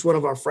 so each one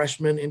of our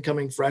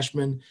incoming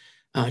freshmen,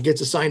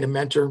 gets assigned a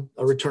mentor,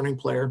 a returning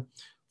player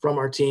from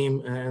our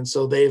team, and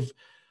so they've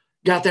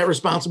got that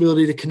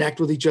responsibility to connect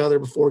with each other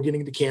before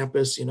getting to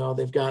campus.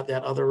 They've got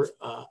that other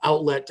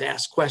outlet to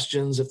ask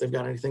questions if they've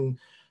got anything.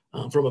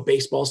 From a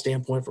baseball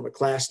standpoint, from a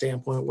class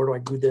standpoint, where do I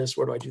do this?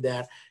 Where do I do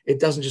that? It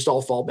doesn't just all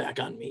fall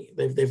back on me.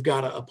 They've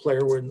got a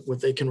player where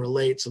they can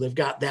relate. So they've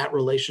got that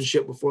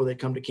relationship before they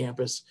come to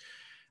campus.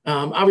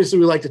 Obviously,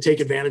 we like to take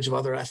advantage of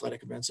other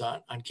athletic events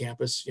on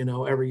campus.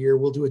 Every year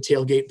we'll do a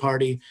tailgate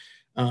party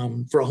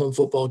for a home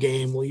football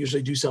game. We'll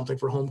usually do something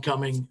for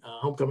homecoming.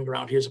 Homecoming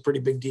around here is a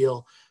pretty big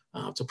deal.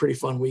 It's a pretty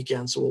fun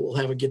weekend. So we'll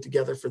have a get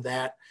together for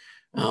that.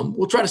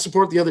 We'll try to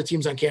support the other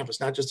teams on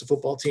campus, not just the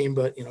football team,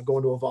 but,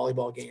 going to a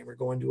volleyball game or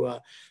going to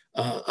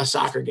a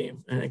soccer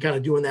game and kind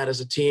of doing that as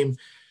a team,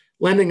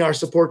 lending our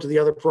support to the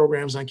other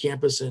programs on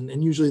campus.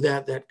 And usually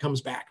that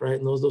comes back, right?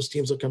 And those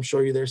teams will come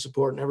show you their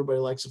support, and everybody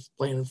likes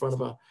playing in front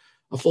of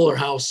a fuller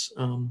house.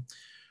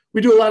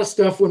 We do a lot of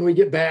stuff when we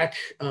get back.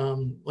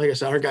 Like I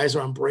said, our guys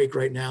are on break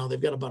right now.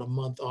 They've got about a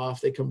month off.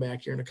 They come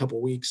back here in a couple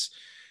of weeks.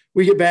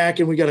 We get back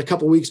and we got a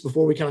couple of weeks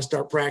before we kind of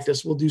start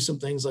practice. We'll do some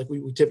things like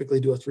we typically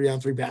do a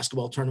 3-on-3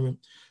 basketball tournament.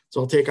 So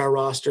I'll take our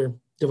roster,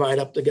 divide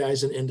up the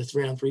guys into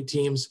 3-on-3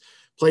 teams,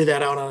 play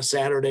that out on a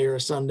Saturday or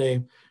a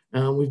Sunday.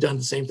 We've done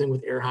the same thing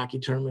with air hockey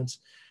tournaments.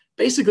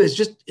 Basically,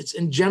 it's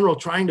in general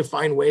trying to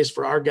find ways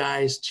for our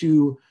guys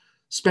to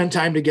spend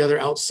time together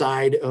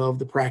outside of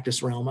the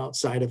practice realm,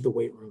 outside of the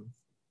weight room.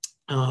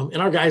 And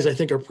our guys, I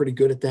think, are pretty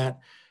good at that.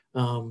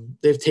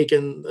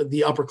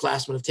 The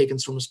upperclassmen have taken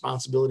some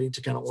responsibility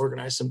to kind of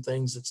organize some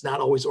things. It's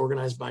not always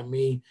organized by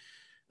me.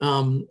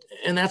 And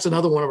that's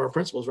another one of our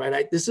principles,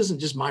 right? This isn't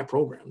just my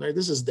program. Right?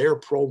 This is their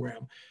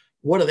program.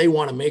 What do they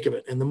want to make of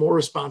it? And the more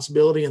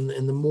responsibility and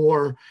the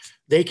more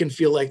they can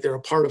feel like they're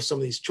a part of some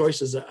of these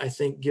choices, I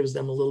think gives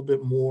them a little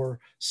bit more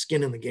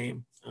skin in the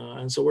game.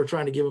 And so we're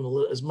trying to give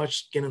them as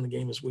much skin in the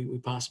game as we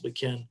possibly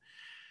can.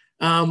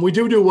 We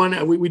do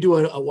we do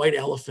a white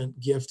elephant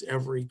gift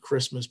every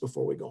Christmas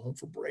before we go home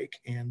for break.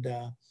 And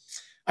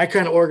I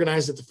kind of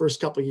organized it the first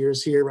couple of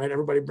years here, right?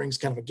 Everybody brings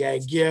kind of a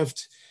gag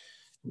gift,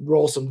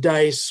 roll some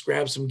dice,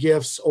 grab some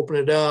gifts, open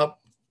it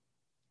up,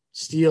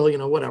 steal,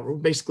 whatever.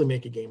 We basically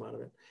make a game out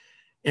of it.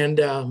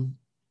 And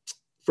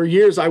for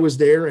years I was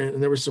there,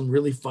 and there were some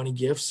really funny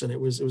gifts, and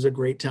it was a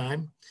great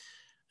time.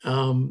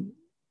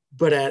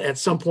 But at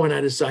some point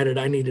I decided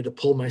I needed to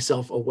pull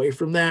myself away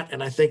from that.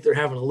 And I think they're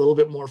having a little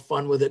bit more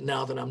fun with it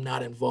now that I'm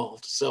not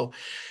involved. So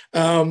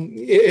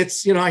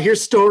it's, I hear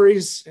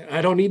stories.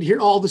 I don't need to hear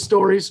all the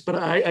stories, but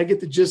I get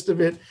the gist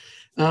of it.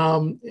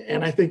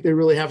 And I think they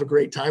really have a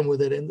great time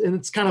with it. And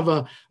it's kind of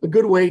a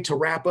good way to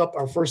wrap up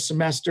our first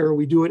semester.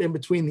 We do it in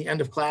between the end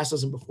of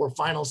classes and before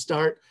finals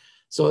start.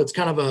 So it's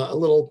kind of a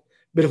little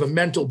bit of a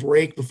mental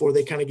break before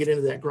they kind of get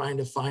into that grind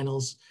of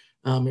finals.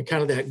 And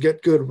kind of that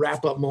good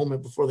wrap up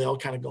moment before they all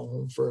kind of go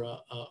home for a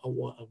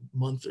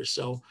month or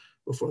so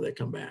before they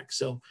come back.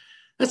 So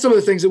that's some of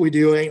the things that we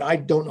do. I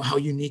don't know how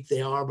unique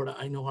they are, but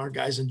I know our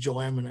guys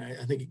enjoy them, and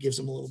I think it gives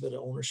them a little bit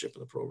of ownership of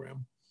the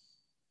program.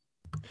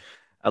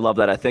 I love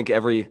that. I think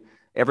every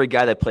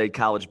guy that played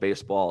college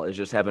baseball is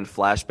just having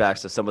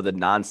flashbacks to some of the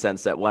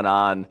nonsense that went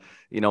on,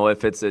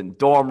 if it's in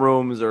dorm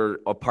rooms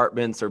or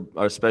apartments or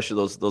especially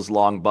those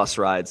long bus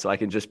rides. So I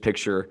can just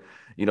picture,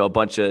 a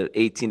bunch of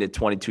 18 to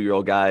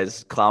 22-year-old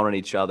guys clowning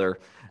each other,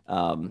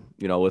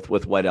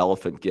 with white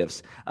elephant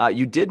gifts.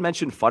 You did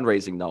mention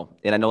fundraising though.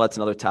 And I know that's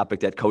another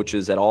topic that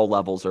coaches at all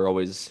levels are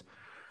always,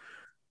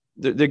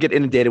 they get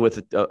inundated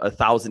with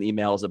 1,000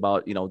 emails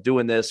about,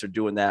 doing this or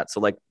doing that. So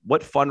like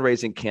what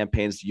fundraising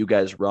campaigns do you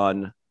guys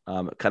run?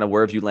 Kind of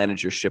where have you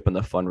landed your ship in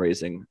the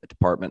fundraising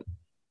department?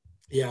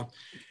 Yeah.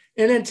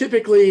 And then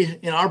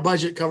typically, our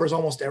budget covers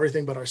almost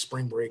everything but our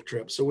spring break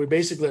trip. So we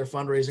basically are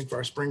fundraising for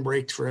our spring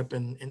break trip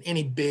and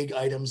any big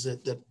items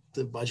that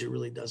the budget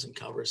really doesn't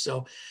cover.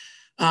 So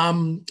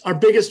our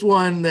biggest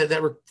one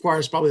that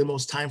requires probably the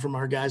most time from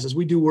our guys is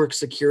we do work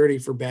security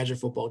for Badger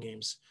football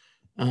games.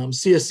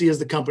 CSC is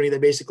the company they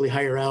basically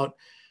hire out.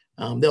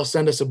 They'll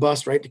send us a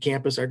bus right to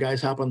campus. Our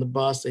guys hop on the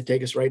bus. They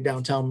take us right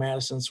downtown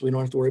Madison, so we don't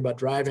have to worry about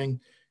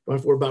driving, don't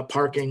have to worry about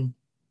parking.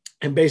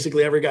 And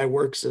basically every guy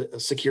works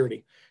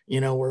security.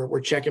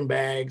 We're checking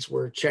bags,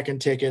 we're checking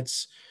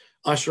tickets,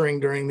 ushering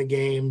during the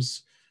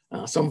games.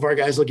 Some of our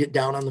guys will get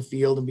down on the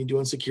field and be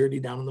doing security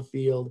down on the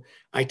field.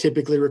 I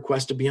typically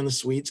request to be in the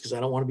suites because I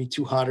don't want to be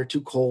too hot or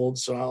too cold.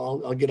 So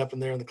I'll get up in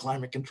there in the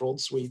climate controlled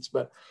suites.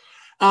 But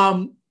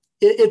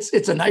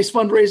it's a nice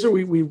fundraiser.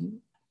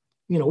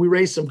 We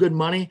raise some good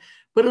money,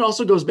 but it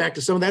also goes back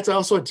to that's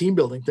also a team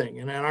building thing.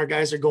 And our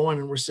guys are going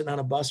and we're sitting on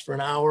a bus for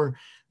an hour.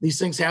 These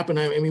things happen.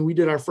 I mean, we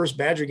did our first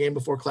Badger game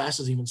before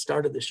classes even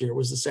started this year. It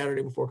was the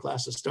Saturday before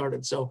classes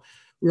started. So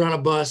we were on a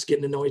bus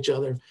getting to know each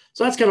other.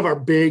 So that's kind of our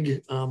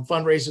big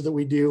fundraiser that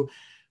we do.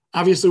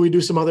 Obviously, we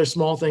do some other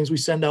small things. We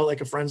send out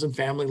like a friends and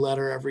family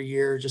letter every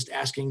year, just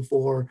asking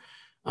for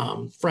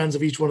friends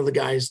of each one of the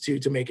guys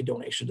to make a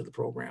donation to the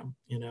program,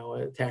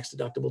 a tax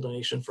deductible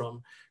donation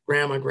from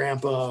grandma,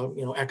 grandpa,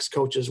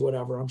 ex-coaches,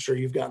 whatever. I'm sure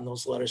you've gotten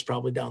those letters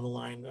probably down the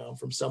line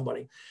from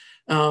somebody.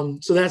 So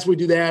we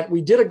do that.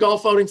 We did a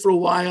golf outing for a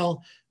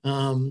while.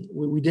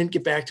 We didn't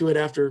get back to it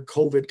after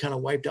COVID kind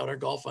of wiped out our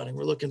golf outing.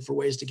 We're looking for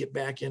ways to get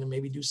back in and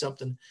maybe do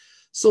something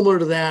similar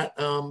to that.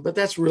 But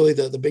that's really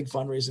the big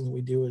fundraising that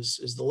we do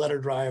is the letter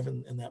drive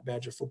and that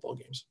Badger football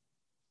games.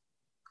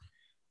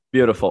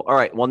 Beautiful. All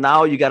right. Well,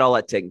 now you got all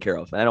that taken care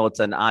of. I know it's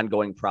an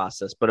ongoing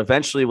process, but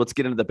eventually let's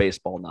get into the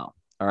baseball now.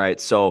 All right.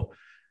 So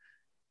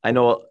I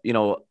know,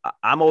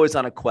 I'm always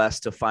on a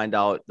quest to find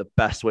out the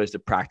best ways to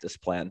practice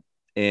plan.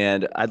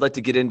 And I'd like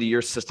to get into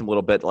your system a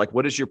little bit. Like,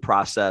 what is your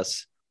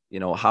process?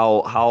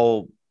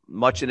 How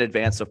much in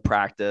advance of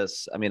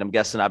practice? I mean, I'm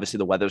guessing obviously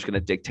the weather is going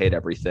to dictate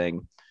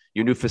everything.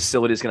 Your new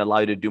facility is going to allow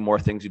you to do more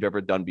things you've ever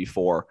done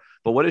before.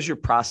 But what is your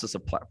process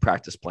of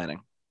practice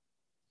planning?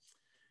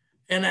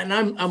 And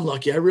I'm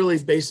lucky. I really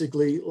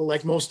basically,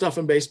 like most stuff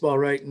in baseball,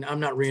 right? And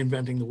I'm not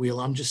reinventing the wheel.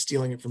 I'm just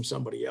stealing it from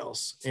somebody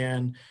else.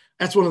 And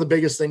that's one of the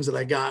biggest things that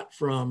I got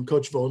from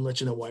Coach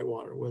Vodenlich at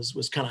Whitewater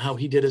was kind of how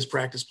he did his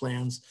practice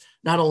plans,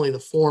 not only the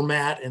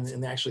format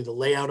and actually the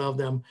layout of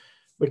them,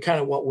 but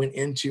kind of what went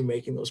into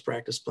making those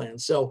practice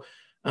plans. So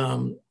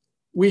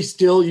we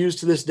still use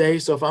to this day.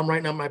 So if I'm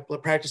writing out my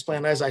practice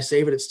plan as I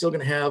save it, it's still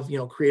going to have,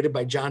 created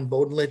by John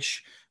Vodenlich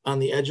on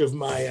the edge of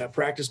my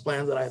practice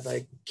plan that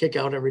I kick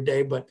out every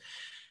day. But,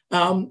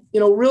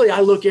 really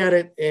I look at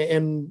it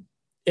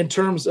in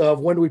terms of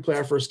when do we play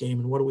our first game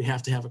and what do we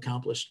have to have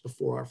accomplished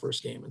before our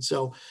first game. And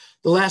so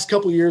the last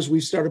couple of years,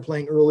 we've started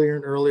playing earlier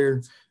and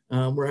earlier.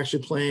 We're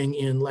actually playing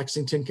in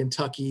Lexington,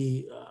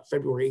 Kentucky,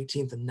 February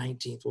 18th and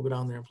 19th. We'll go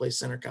down there and play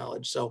Center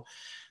College. So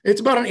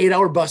it's about an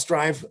 8-hour bus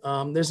drive.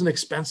 There's an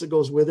expense that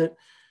goes with it,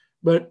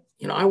 but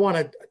I want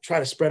to try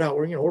to spread out.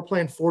 We're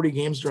playing 40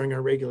 games during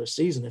our regular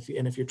season.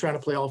 If you're trying to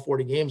play all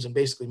 40 games in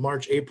basically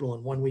March, April,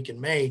 and 1 week in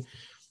May,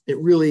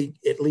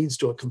 it leads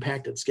to a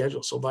compacted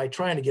schedule. So by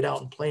trying to get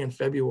out and play in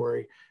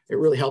February, it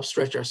really helps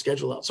stretch our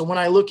schedule out. So when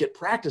I look at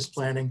practice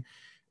planning,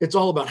 it's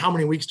all about how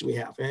many weeks do we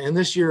have? And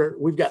this year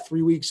we've got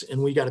 3 weeks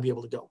and we got to be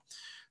able to go.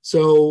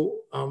 So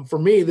for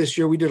me this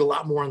year, we did a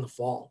lot more in the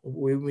fall.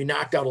 We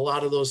knocked out a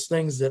lot of those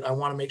things that I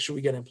want to make sure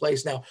we get in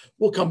place. Now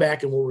we'll come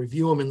back and we'll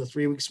review them in the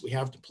 3 weeks we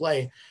have to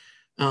play.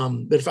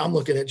 But if I'm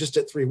looking at just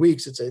at 3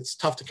 weeks, it's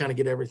tough to kind of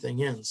get everything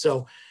in.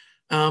 So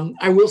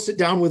I will sit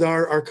down with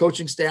our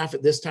coaching staff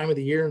at this time of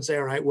the year and say,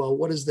 all right, well,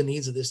 what is the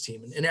needs of this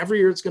team? And every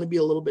year it's going to be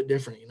a little bit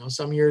different.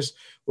 Some years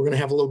we're going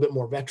to have a little bit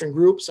more veteran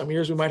group. Some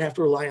years we might have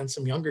to rely on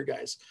some younger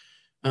guys.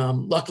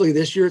 Luckily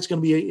this year it's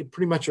going to be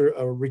pretty much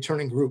a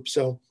returning group.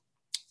 So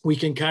we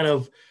can kind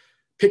of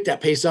pick that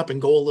pace up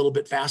and go a little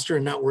bit faster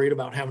and not worried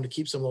about having to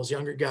keep some of those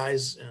younger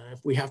guys.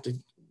 If we have to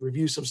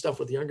review some stuff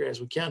with the younger guys,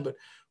 we can, but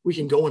we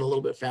can go in a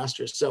little bit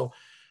faster. So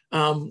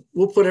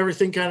we'll put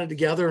everything kind of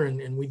together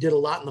and we did a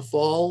lot in the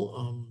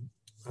fall.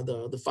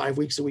 The 5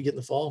 weeks that we get in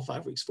the fall,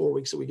 5 weeks, 4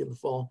 weeks that we get in the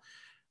fall.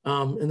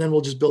 And then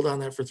we'll just build on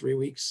that for 3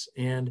 weeks.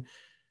 And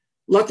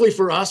luckily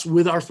for us,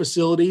 with our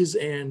facilities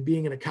and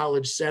being in a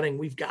college setting,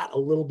 we've got a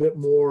little bit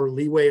more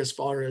leeway as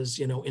far as,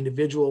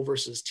 individual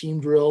versus team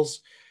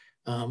drills.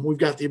 We've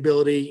got the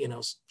ability,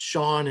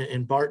 Sean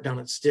and Bart down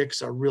at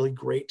Sticks are really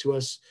great to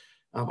us.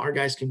 Our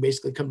guys can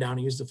basically come down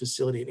and use the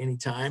facility at any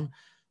time.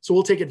 So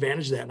we'll take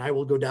advantage of that. And I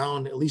will go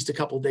down at least a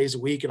couple of days a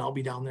week, and I'll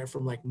be down there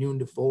from like noon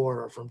to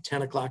 4 or from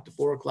 10 o'clock to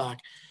 4 o'clock.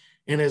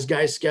 And as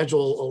guys'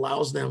 schedule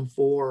allows them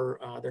for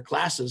their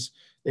classes,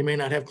 they may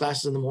not have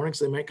classes in the morning,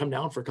 so they might come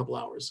down for a couple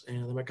hours,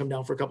 and they might come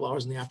down for a couple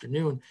hours in the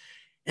afternoon.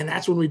 And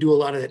that's when we do a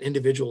lot of that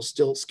individual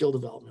skill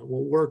development.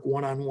 We'll work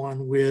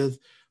one-on-one with,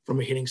 from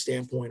a hitting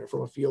standpoint or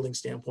from a fielding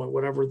standpoint,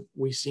 whatever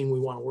we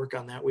want to work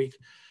on that week.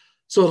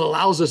 So it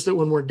allows us that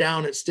when we're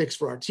down at Sticks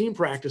for our team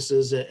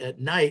practices at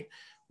night,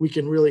 we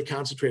can really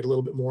concentrate a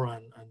little bit more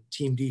on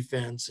team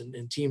defense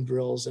and team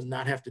drills and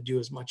not have to do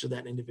as much of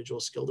that individual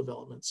skill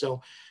development.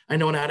 So I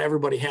know not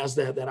everybody has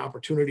that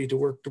opportunity to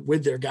work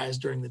with their guys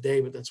during the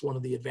day, but that's one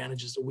of the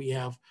advantages that we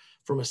have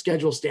from a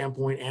schedule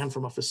standpoint and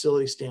from a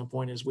facility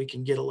standpoint, is we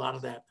can get a lot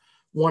of that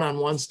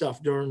one-on-one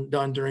stuff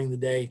done during the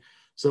day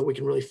so that we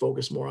can really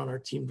focus more on our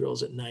team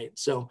drills at night.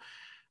 So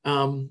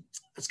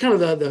that's kind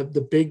of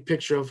the big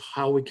picture of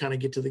how we kind of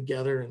get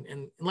together.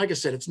 And like I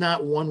said, it's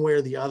not one way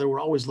or the other. We're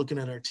always looking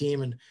at our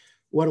team and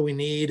what do we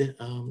need?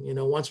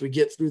 Once we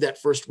get through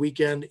that first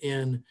weekend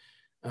in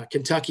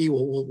Kentucky,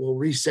 we'll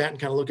reset and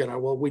kind of look at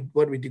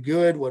what do we do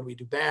good? What do we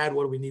do bad?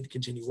 What do we need to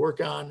continue to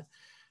work on?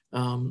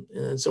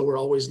 And so we're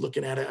always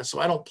looking at it. So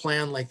I don't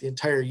plan like the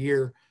entire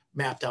year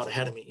mapped out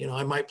ahead of me.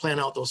 I might plan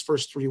out those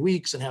first 3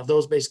 weeks and have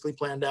those basically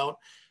planned out.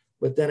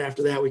 But then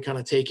after that, we kind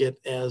of take it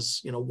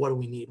as, what do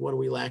we need? What are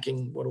we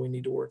lacking? What do we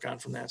need to work on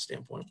from that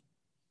standpoint?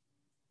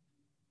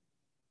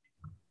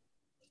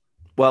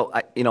 Well,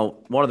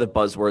 one of the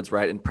buzzwords,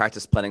 right, in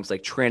practice planning is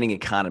like training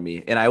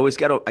economy. And I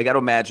got to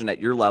imagine at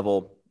your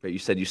level, right, you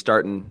said you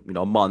start in,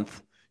 a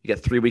month, you got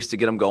 3 weeks to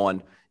get them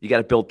going. You got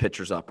to build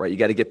pitchers up, right? You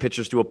got to get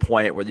pitchers to a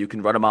point where you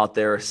can run them out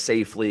there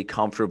safely,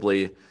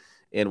 comfortably,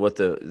 and with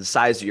the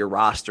size of your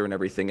roster and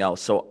everything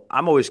else. So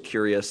I'm always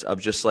curious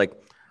of just like,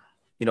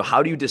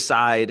 how do you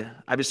decide?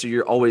 Obviously,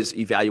 you're always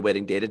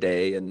evaluating day to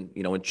day and,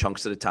 in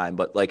chunks at a time,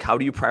 but like, how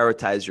do you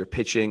prioritize your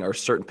pitching or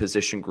certain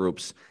position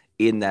groups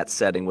in that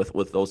setting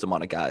with those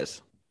amount of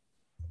guys?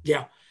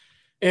 Yeah.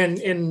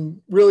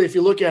 And really, if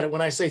you look at it, when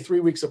I say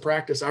 3 weeks of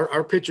practice,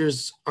 our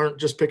pitchers aren't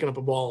just picking up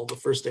a ball the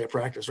first day of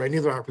practice, right?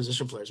 Neither are our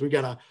position players. We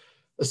got a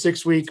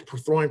 6-week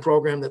throwing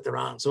program that they're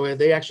on. So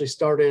they actually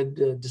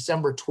started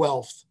December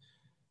 12th.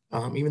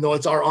 Even though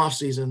it's our off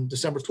season,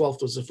 December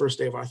 12th was the first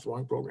day of our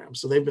throwing program.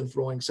 So they've been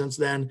throwing since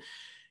then.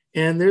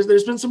 And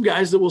there's been some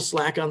guys that will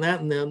slack on that,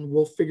 and then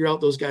we'll figure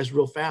out those guys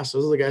real fast.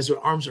 Those are the guys whose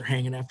arms are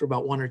hanging after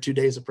about 1 or 2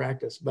 days of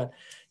practice. But,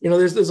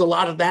 there's a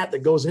lot of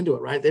that goes into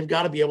it, right? They've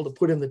got to be able to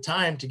put in the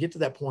time to get to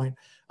that point.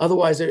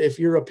 Otherwise, if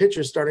you're a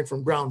pitcher starting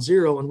from ground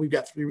zero and we've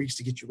got 3 weeks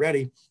to get you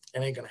ready, it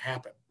ain't going to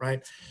happen,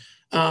 right?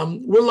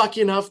 We're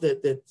lucky enough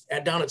that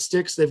down at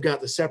Sticks, they've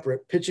got the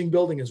separate pitching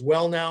building as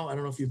well now. I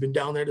don't know if you've been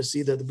down there to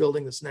see the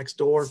building that's next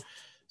door.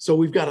 So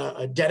we've got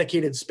a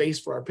dedicated space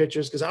for our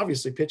pitchers, because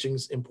obviously pitching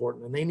is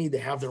important and they need to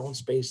have their own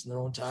space and their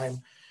own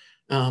time.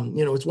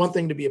 It's one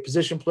thing to be a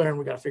position player, and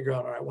we got to figure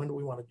out, all right, when do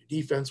we want to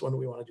do defense? When do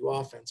we want to do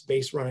offense,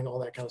 base running, all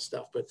that kind of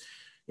stuff. But,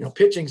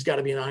 pitching's got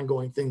to be an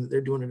ongoing thing that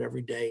they're doing it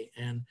every day.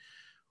 And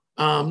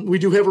we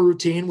do have a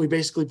routine. We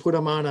basically put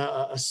them on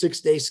a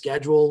 6-day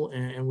schedule,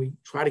 and we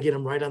try to get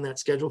them right on that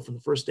schedule from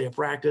the first day of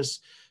practice,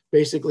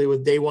 basically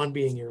with day 1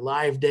 being your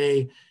live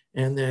day.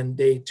 And then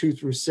day 2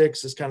 through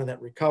 6 is kind of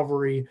that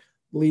recovery,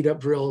 lead up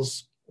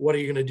drills. What are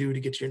you going to do to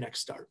get to your next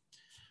start?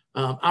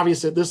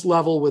 Obviously at this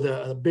level with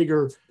a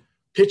bigger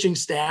pitching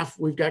staff,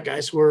 we've got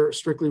guys who are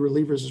strictly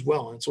relievers as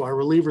well. And so our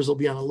relievers will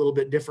be on a little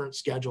bit different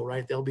schedule,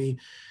 right? They'll be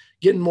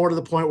getting more to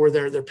the point where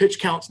their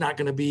pitch count's not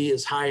going to be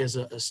as high as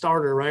a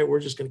starter, right? We're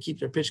just going to keep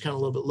their pitch count a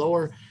little bit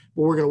lower,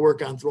 but we're going to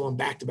work on throwing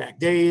back-to-back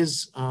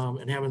days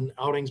and having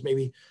outings,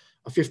 maybe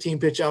a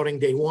 15-pitch outing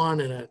day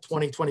 1 and a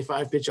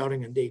 25-pitch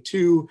outing on day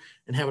 2,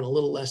 and having a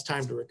little less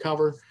time to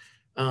recover.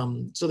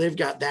 So they've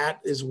got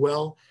that as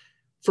well.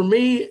 For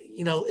me,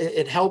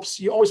 it helps.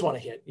 You always want to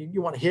hit.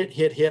 You want to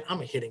hit. I'm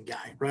a hitting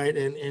guy, right?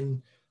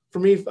 And for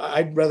me,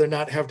 I'd rather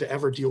not have to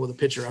ever deal with a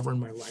pitcher ever in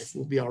my life.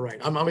 We'll be all right.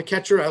 I'm a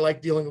catcher. I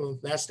like dealing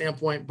with that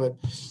standpoint. But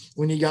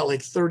when you got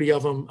like 30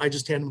 of them, I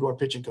just hand them to our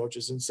pitching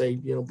coaches and say,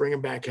 bring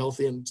them back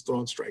healthy and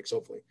throwing strikes,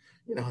 hopefully.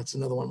 It's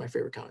another one of my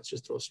favorite comments,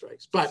 just throw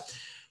strikes. But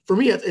for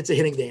me, it's a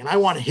hitting day, and I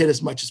want to hit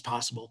as much as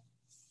possible.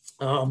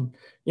 When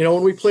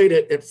we played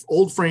at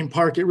Old Frame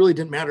Park, it really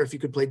didn't matter if you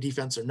could play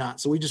defense or not.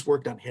 So we just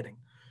worked on hitting.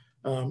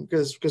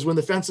 Because when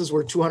the fences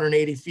were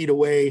 280 feet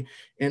away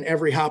and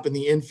every hop in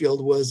the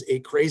infield was a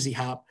crazy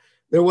hop,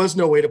 there was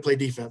no way to play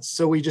defense.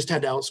 So we just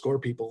had to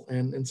outscore people.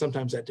 And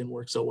sometimes that didn't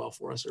work so well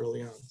for us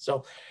early on.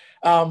 So,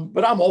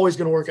 but I'm always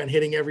going to work on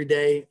hitting every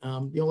day.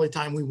 The only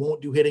time we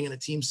won't do hitting in a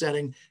team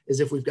setting is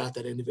if we've got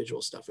that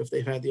individual stuff. If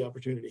they've had the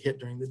opportunity to hit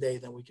during the day,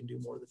 then we can do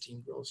more of the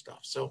team drill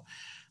stuff. So,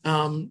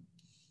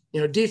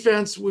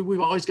 Defense,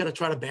 we've always got to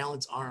try to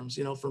balance arms.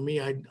 For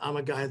me, I'm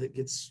a guy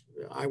that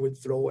I would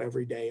throw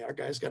every day. Our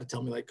guys got to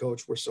tell me, like,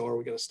 coach, we're sore,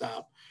 we got to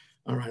stop.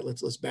 All right,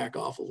 let's back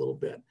off a little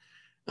bit.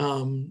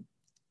 And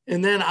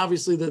then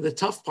obviously the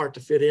tough part to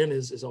fit in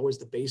is always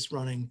the base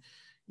running.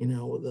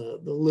 The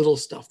little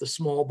stuff, the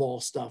small ball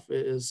stuff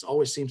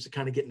always seems to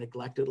kind of get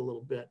neglected a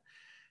little bit.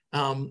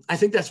 I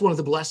think that's one of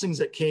the blessings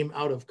that came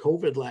out of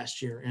COVID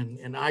last year.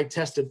 And I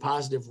tested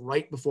positive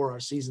right before our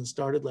season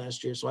started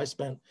last year. So I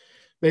spent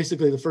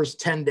basically the first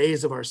 10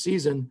 days of our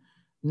season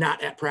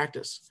not at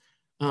practice.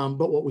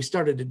 But what we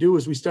started to do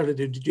is we started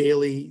to do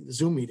daily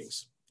Zoom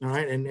meetings. All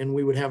right. And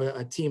we would have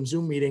a team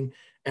Zoom meeting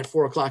at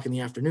 4:00 in the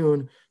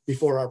afternoon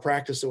before our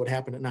practice that would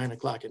happen at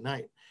 9:00 at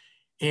night.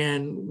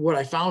 And what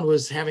I found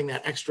was having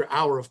that extra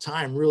hour of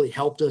time really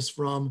helped us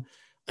from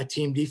a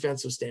team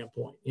defensive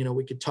standpoint.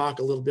 We could talk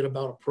a little bit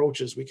about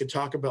approaches. We could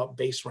talk about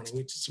base running.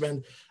 We could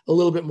spend a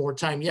little bit more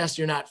time. Yes,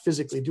 you're not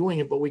physically doing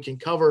it, but we can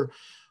cover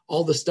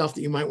all the stuff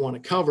that you might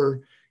want to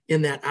cover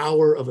in that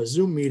hour of a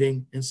Zoom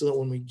meeting. And so that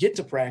when we get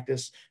to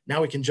practice,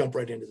 now we can jump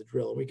right into the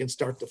drill. We can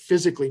start to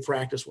physically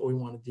practice what we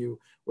want to do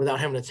without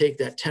having to take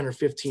that 10 or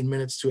 15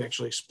 minutes to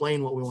actually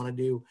explain what we want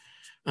to do.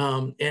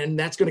 And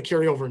that's going to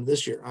carry over into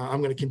this year.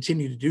 I'm going to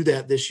continue to do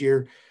that this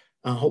year.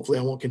 Hopefully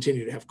I won't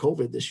continue to have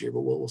COVID this year,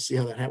 but we'll see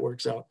how that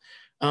works out.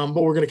 But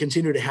we're going to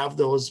continue to have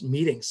those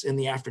meetings in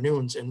the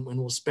afternoons, and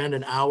we'll spend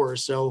an hour or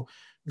so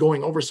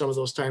going over some of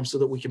those times so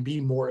that we can be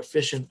more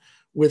efficient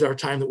with our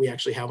time that we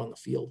actually have on the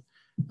field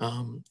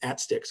at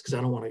Sticks. Cause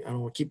I don't want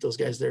to keep those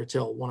guys there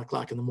till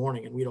 1:00 in the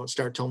morning, and we don't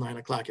start till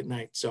 9:00 at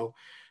night. So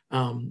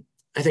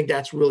I think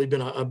that's really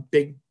been a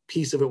big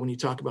piece of it when you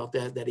talk about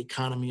that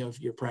economy of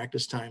your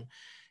practice time,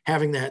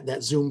 having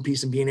that Zoom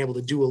piece and being able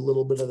to do a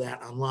little bit of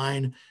that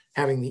online,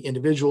 having the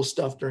individual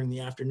stuff during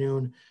the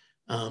afternoon.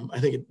 I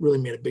think it really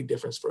made a big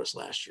difference for us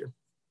last year.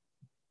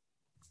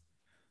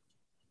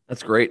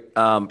 That's great.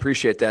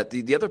 Appreciate that.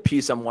 The other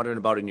piece I'm wondering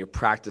about in your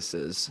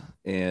practices,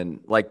 and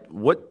like,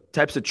 what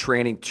types of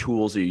training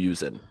tools are you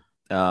using?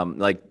 A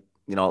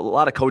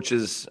lot of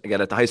coaches,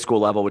 again, at the high school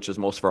level, which is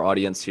most of our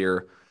audience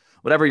here,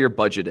 whatever your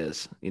budget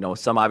is,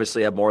 some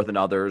obviously have more than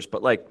others,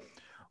 but like,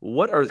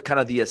 what are kind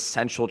of the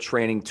essential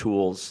training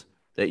tools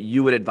that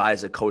you would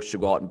advise a coach to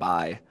go out and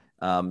buy?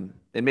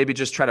 And maybe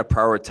just try to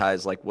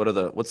prioritize, like,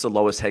 what's the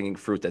lowest hanging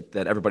fruit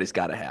that everybody's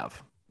got to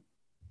have?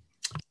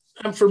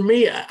 For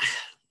me,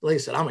 like I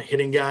said, I'm a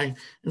hitting guy,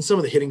 and some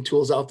of the hitting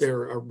tools out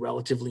there are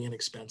relatively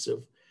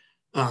inexpensive.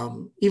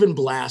 Even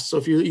Blast. So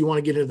if you want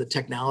to get into the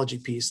technology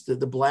piece, the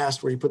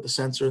Blast, where you put the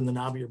sensor in the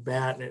knob of your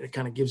bat and it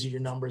kind of gives you your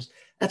numbers,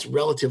 that's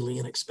relatively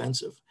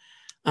inexpensive.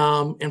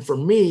 And for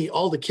me,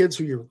 all the kids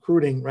who you're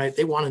recruiting, right,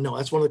 they want to know.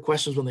 That's one of the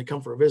questions when they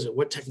come for a visit: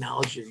 what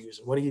technology you're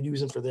using? What are you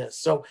using for this?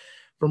 So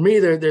for me,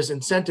 there's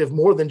incentive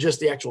more than just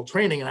the actual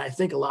training. And I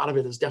think a lot of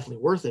it is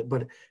definitely worth it,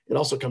 but it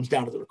also comes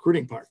down to the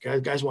recruiting part.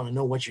 Guys want to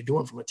know what you're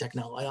doing from a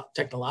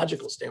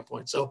technological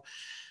standpoint. So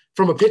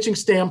from a pitching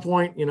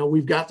standpoint,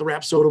 we've got the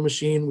Rapsodo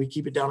machine. We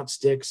keep it down at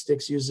Sticks.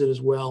 Sticks use it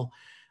as well.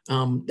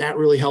 That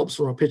really helps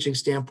from a pitching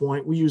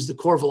standpoint. We use the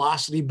Core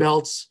Velocity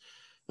belts.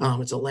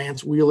 It's a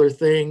Lance Wheeler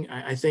thing.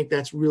 I think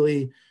that's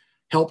really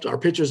helped our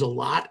pitchers a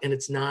lot, and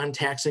it's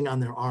non-taxing on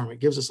their arm. It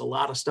gives us a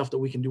lot of stuff that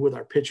we can do with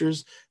our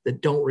pitchers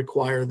that don't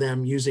require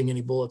them using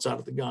any bullets out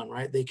of the gun,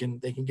 right? They can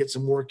get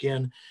some work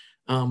in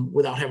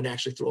without having to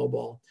actually throw a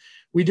ball.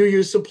 We do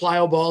use some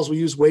plyo balls. We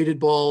use weighted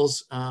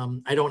balls.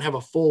 I don't have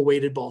a full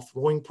weighted ball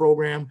throwing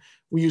program.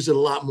 We use it a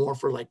lot more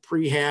for like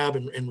prehab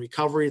and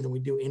recovery than we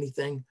do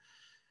anything.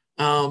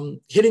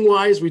 Hitting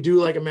wise, we do,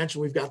 like I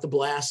mentioned, we've got the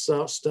Blast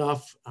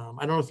stuff.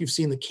 I don't know if you've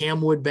seen the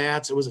Camwood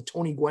bats. It was a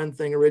Tony Gwynn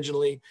thing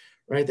originally,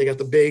 right? They got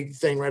the big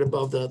thing right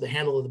above the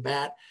handle of the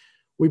bat.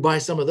 We buy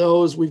some of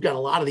those. We've got a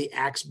lot of the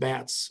Axe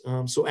bats.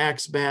 So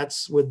Axe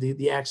bats with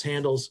the Axe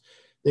handles,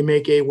 they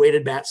make a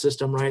weighted bat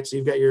system, right? So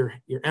you've got your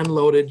end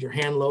loaded, your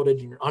hand loaded,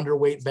 and your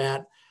underweight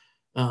bat.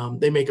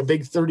 They make a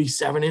big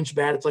 37-inch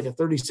bat. It's like a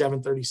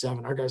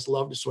 37-37. Our guys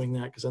love to swing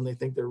that because then they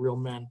think they're real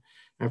men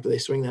after they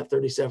swing that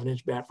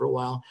 37-inch bat for a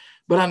while.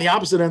 But on the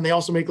opposite end, they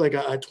also make like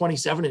a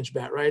 27-inch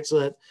bat, right? So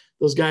that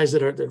those guys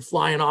that are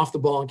flying off the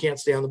ball and can't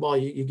stay on the ball,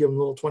 you give them a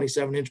little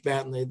 27-inch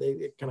bat, and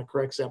it kind of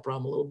corrects that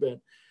problem a little bit.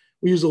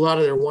 We use a lot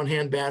of their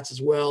one-hand bats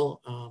as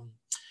well.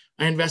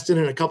 I invested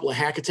in a couple of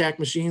Hack Attack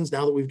machines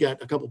now that we've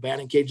got a couple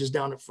batting cages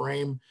down at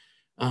Frame.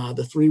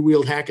 The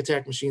 3-wheeled Hack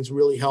Attack machines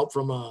really help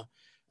from a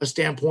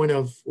standpoint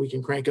of we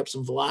can crank up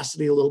some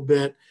velocity a little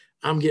bit.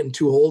 I'm getting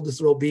too old to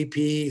throw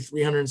BP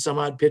 300 and some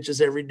odd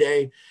pitches every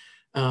day.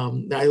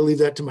 I leave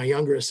that to my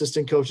younger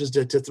assistant coaches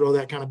to throw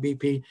that kind of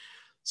BP.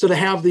 So to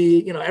have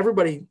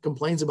everybody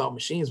complains about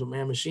machines, but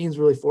man, machines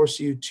really force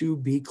you to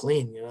be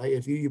clean.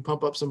 If you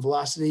pump up some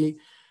velocity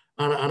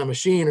on a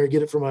machine or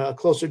get it from a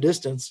closer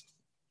distance,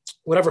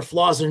 whatever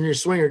flaws in your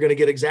swing are going to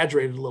get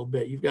exaggerated a little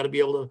bit. You've got to be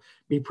able to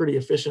be pretty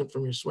efficient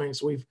from your swing.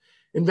 So we've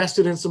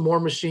invested in some more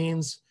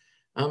machines.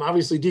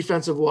 Obviously,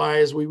 defensive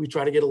wise, we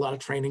try to get a lot of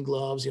training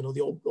gloves,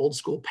 the old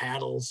school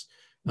paddles,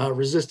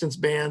 resistance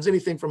bands,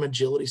 anything from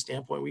agility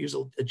standpoint. We use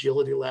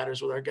agility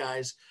ladders with our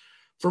guys.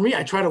 for me,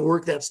 I try to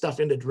work that stuff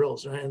into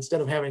drills, right?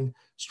 Instead of having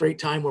straight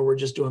time where we're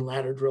just doing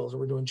ladder drills or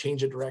we're doing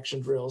change of direction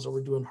drills or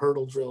we're doing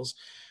hurdle drills,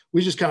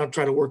 we just kind of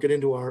try to work it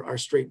into our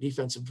straight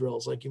defensive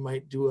drills. Like you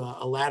might do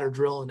a ladder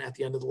drill, and at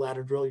the end of the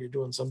ladder drill, you're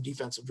doing some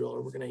defensive drill,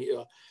 or we're going to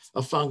do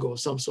a fungo of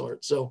some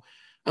sort. So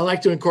I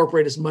like to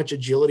incorporate as much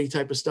agility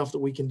type of stuff that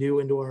we can do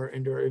into our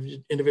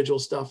individual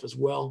stuff as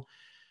well.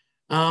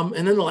 And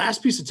then the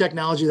last piece of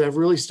technology that I've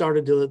really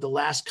started to the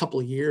last couple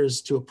of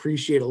years to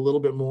appreciate a little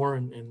bit more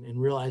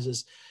and realize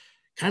is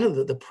kind of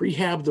the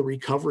prehab, the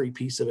recovery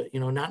piece of it.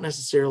 Not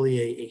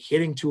necessarily a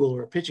hitting tool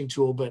or a pitching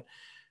tool, but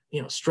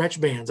stretch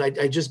bands.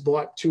 I just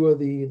bought 2 of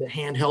the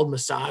handheld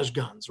massage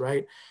guns,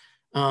 right?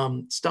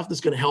 Stuff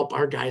that's going to help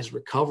our guys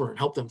recover and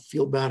help them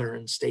feel better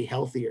and stay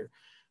healthier.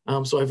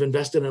 So I've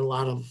invested in a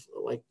lot of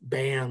like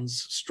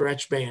bands,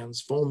 stretch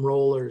bands, foam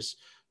rollers,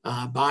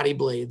 body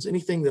blades,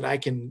 anything that I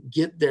can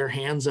get their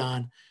hands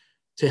on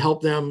to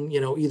help them,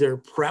 either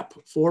prep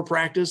for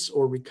practice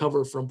or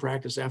recover from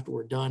practice after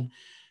we're done.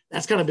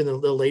 That's kind of been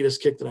the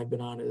latest kick that I've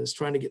been on, is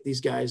trying to get these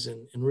guys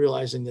and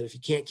realizing that if you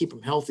can't keep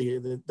them healthy,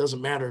 it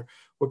doesn't matter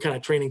what kind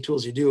of training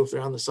tools you do. If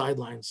they're on the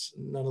sidelines,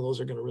 none of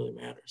those are going to really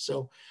matter.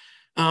 So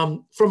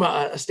from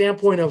a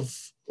standpoint of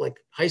like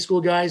high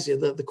school guys,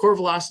 the core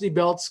velocity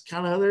belts,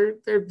 kind of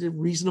they're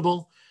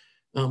reasonable.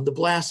 The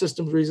blast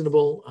system's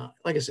reasonable.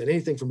 Like I said,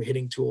 anything from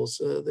hitting tools,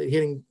 the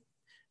hitting,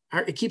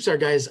 it keeps our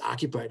guys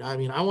occupied. I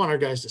mean, I want our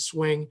guys to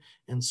swing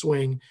and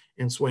swing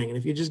and swing. And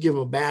if you just give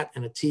them a bat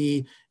and a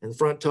tee and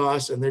front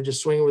toss, and they're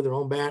just swinging with their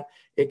own bat,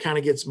 it kind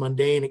of gets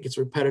mundane. It gets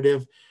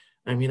repetitive.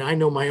 I mean, I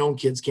know my own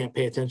kids can't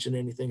pay attention to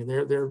anything,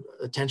 and their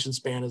attention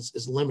span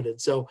is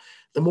limited. So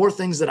the more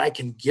things that I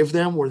can give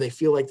them where they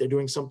feel like they're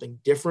doing something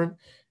different,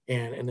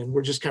 and then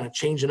we're just kind of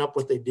changing up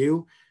what they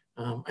do,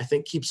 I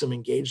think keeps them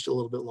engaged a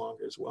little bit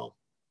longer as well.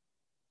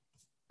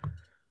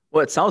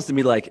 Well, it sounds to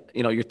me like,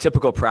 your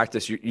typical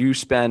practice, you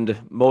spend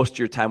most of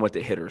your time with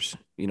the hitters.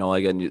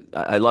 Again,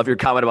 I love your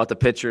comment about the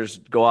pitchers.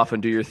 Go off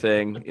and do your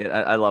thing.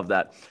 I love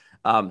that.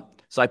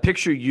 So I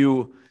picture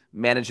you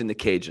managing the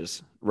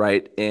cages,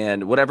 right?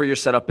 And whatever your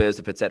setup is,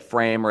 if it's at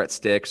frame or at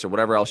sticks or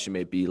whatever else you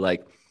may be,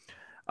 like,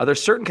 are there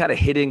certain kind of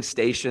hitting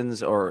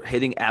stations or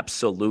hitting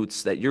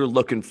absolutes that you're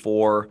looking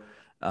for,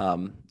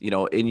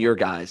 in your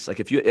guys? Like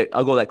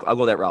I'll go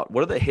that route.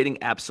 What are the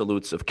hitting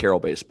absolutes of Carroll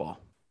baseball?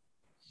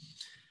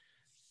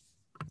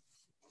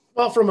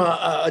 Well, from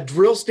a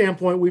drill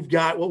standpoint, we've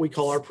got what we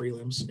call our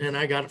prelims, and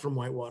I got it from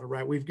Whitewater,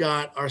 right? We've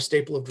got our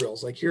staple of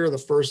drills. Like, here are the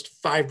first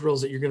 5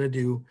 drills that you're going to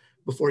do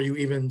before you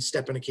even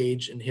step in a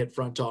cage and hit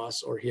front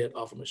toss or hit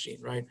off a machine,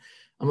 right?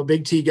 I'm a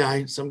big tee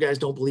guy. Some guys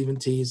don't believe in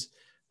tees.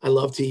 I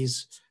love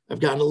tees. I've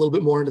gotten a little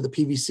bit more into the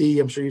PVC.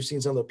 I'm sure you've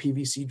seen some of the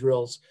PVC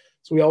drills.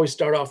 So we always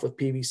start off with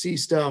PVC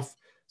stuff,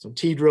 some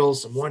tee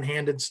drills, some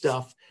one-handed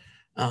stuff.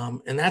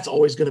 And that's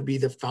always going to be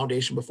the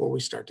foundation before we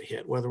start to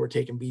hit, whether we're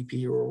taking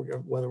BP or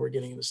whether we're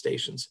getting into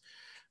stations.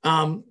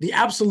 The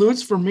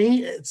absolutes for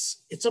me,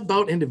 it's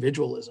about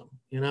individualism.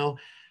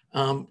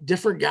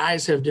 Different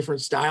guys have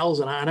different styles,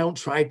 and I don't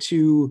try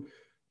to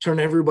turn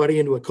everybody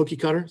into a cookie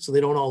cutter so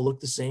they don't all look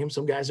the same.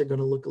 Some guys are going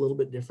to look a little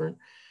bit different.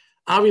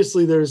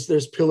 Obviously,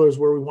 there's pillars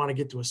where we want to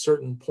get to a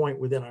certain point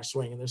within our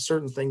swing, and there's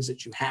certain things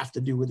that you have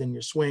to do within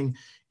your swing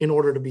in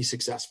order to be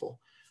successful.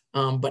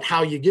 But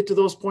how you get to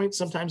those points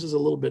sometimes is a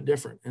little bit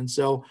different. And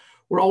so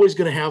we're always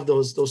going to have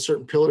those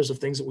certain pillars of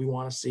things that we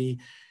want to see.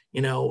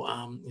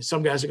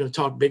 Some guys are going to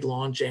talk big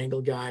launch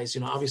angle guys.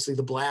 Obviously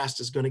the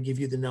blast is going to give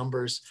you the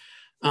numbers.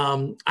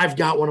 I've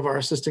got one of our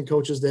assistant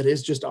coaches that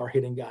is just our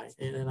hitting guy.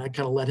 And I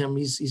kind of let him,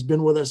 he's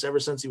been with us ever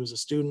since he was a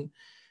student.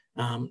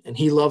 And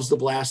he loves the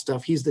blast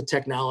stuff. He's the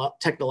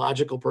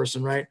technological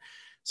person, right?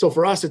 So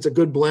for us, it's a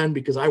good blend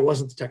because I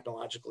wasn't the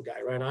technological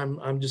guy, right?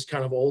 I'm just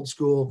kind of old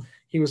school.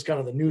 He was kind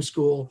of the new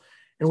school.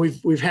 And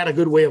we've had a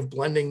good way of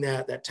blending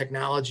that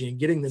technology and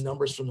getting the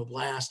numbers from the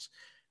blast.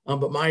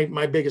 But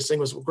my biggest thing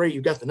was, well, great,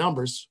 you got the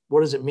numbers.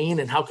 What does it mean?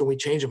 And how can we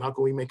change them? How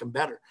can we make them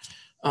better?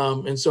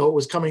 And so it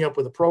was coming up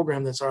with a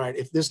program that's, all right,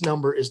 if this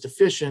number is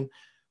deficient,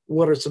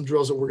 what are some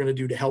drills that we're going to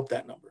do to help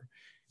that number?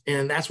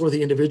 And that's where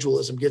the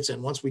individualism gets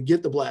in. Once we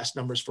get the blast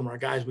numbers from our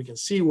guys, we can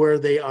see where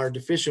they are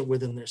deficient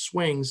within their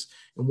swings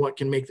and what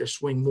can make their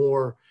swing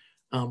more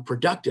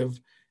productive.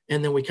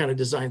 And then we kind of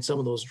design some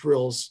of those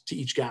drills to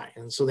each guy.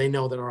 And so they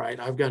know that, all right,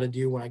 I've got to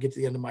do, when I get to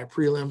the end of my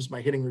prelims,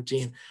 my hitting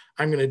routine,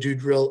 I'm going to do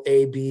drill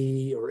A,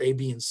 B, or A,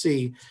 B, and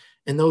C.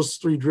 And those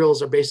 3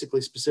 drills are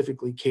basically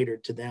specifically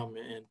catered to them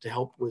and to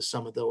help with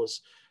some of those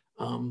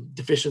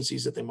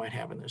deficiencies that they might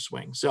have in their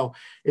swing. So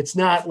it's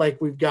not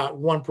like we've got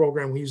one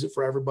program, we use it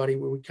for everybody.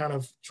 We kind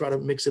of try to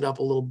mix it up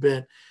a little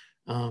bit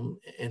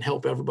and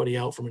help everybody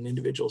out from an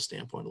individual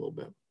standpoint a little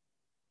bit.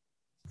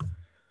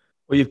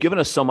 Well, you've given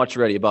us so much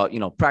already about,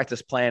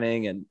 practice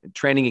planning and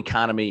training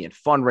economy and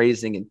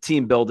fundraising and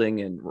team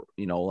building and,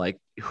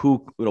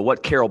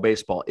 what Carroll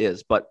baseball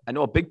is. But I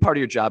know a big part of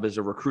your job is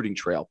a recruiting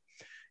trail.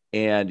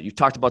 And you've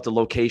talked about the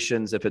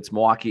locations, if it's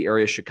Milwaukee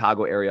area,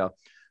 Chicago area,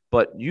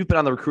 but you've been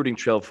on the recruiting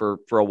trail for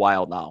a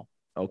while now.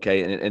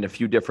 Okay. And a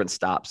few different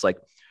stops. Like,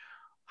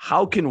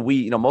 how can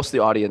we, most of the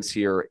audience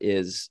here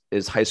is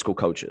high school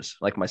coaches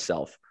like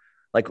myself.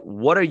 Like,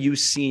 what are you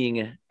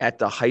seeing at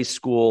the high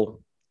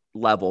school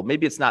level?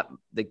 Maybe it's not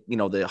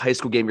the high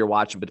school game you're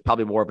watching, but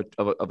probably more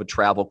of a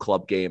travel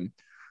club game.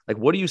 Like,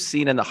 what are you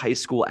seeing in the high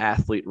school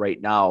athlete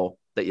right now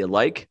that you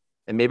like?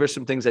 And maybe there's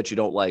some things that you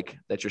don't like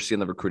that you're seeing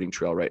the recruiting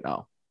trail right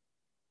now.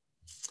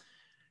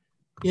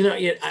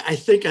 I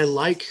think I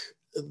like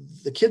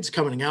the kids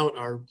coming out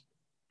are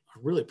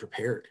really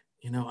prepared.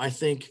 I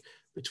think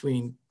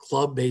between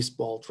club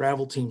baseball,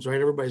 travel teams,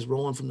 right? Everybody's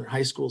rolling from their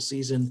high school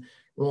season,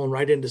 rolling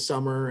right into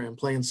summer and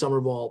playing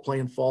summer ball,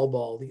 playing fall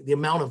ball. The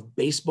amount of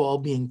baseball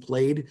being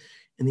played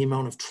and the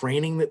amount of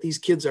training that these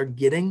kids are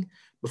getting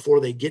before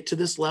they get to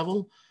this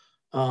level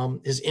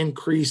has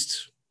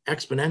increased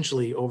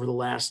exponentially over the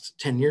last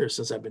 10 years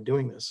since I've been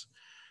doing this.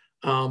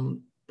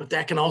 But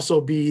that can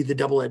also be the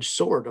double-edged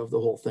sword of the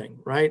whole thing,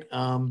 right?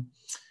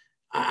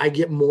 I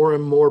get more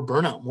and more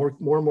burnout,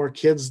 more and more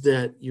kids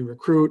that you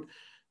recruit.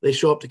 They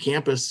show up to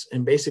campus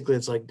and basically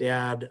it's like,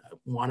 Dad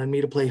wanted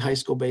me to play high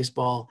school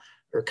baseball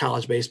or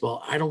college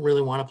baseball. I don't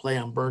really want to play.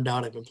 I'm burned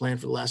out. I've been playing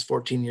for the last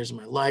 14 years of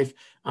my life.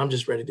 I'm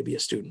just ready to be a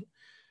student.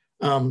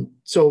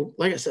 So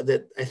like I said,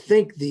 that I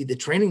think the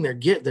training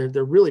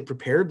they're really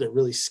prepared. They're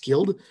really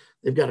skilled.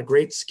 They've got a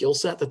great skill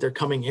set that they're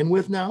coming in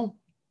with now,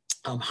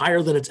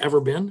 higher than it's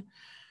ever been.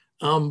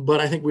 But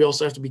I think we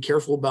also have to be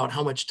careful about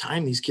how much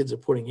time these kids are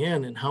putting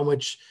in and how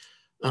much,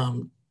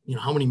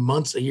 how many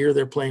months a year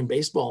they're playing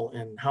baseball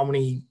and how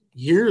many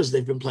years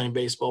they've been playing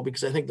baseball,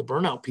 because I think the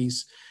burnout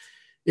piece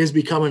is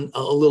becoming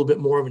a little bit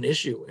more of an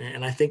issue.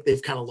 And I think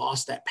they've kind of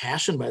lost that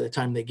passion by the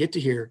time they get to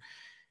here.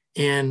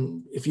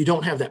 And if you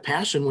don't have that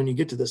passion when you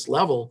get to this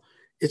level,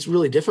 it's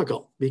really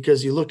difficult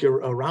because you look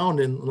around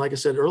and like I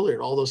said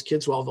earlier, all those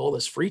kids who have all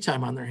this free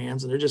time on their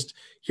hands and they're just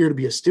here to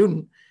be a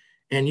student.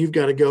 And you've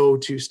got to go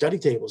to study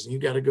tables and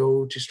you've got to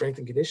go to strength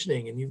and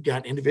conditioning and you've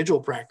got individual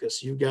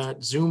practice, you've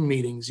got Zoom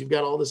meetings, you've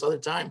got all this other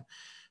time,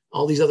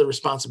 all these other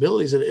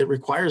responsibilities. It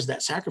requires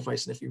that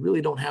sacrifice. And if you really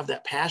don't have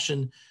that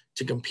passion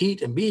to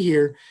compete and be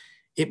here,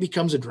 it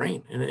becomes a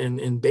drain.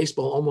 And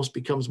baseball almost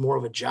becomes more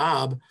of a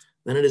job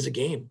than it is a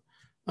game.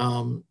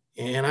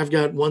 And I've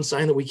got one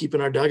sign that we keep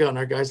in our dugout and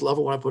our guys love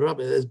it when I put it up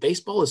is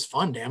baseball is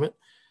fun, damn it.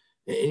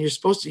 And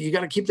you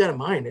got to keep that in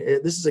mind.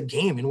 This is a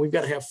game and we've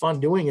got to have fun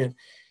doing it.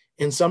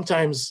 And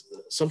sometimes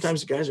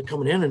the guys are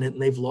coming in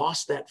and they've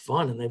lost that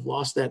fun and they've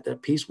lost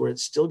that piece where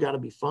it's still got to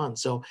be fun.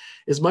 So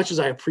as much as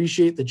I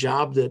appreciate the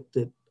job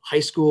that high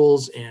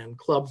schools and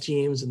club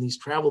teams and these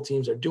travel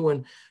teams are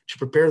doing to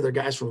prepare their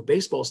guys from a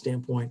baseball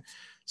standpoint,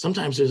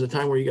 sometimes there's a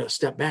time where you got to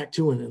step back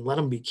too and let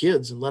them be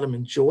kids and let them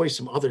enjoy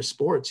some other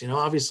sports.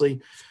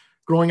 Obviously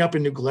growing up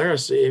in New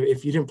Glarus,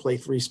 if you didn't play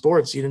 3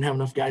 sports, you didn't have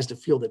enough guys to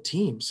field a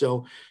team.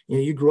 So,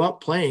 you grew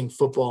up playing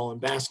football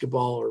and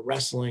basketball or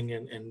wrestling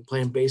and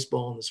playing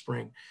baseball in the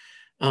spring.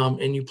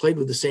 And you played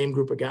with the same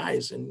group of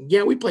guys. And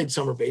yeah, we played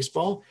summer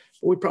baseball,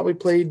 but we probably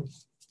played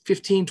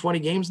 15, 20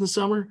 games in the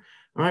summer.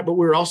 All right. But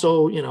we were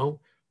also,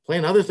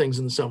 playing other things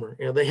in the summer.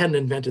 They hadn't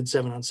invented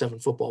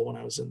 7-on-7 football when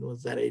I was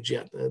that age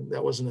yet.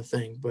 That wasn't a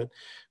thing. But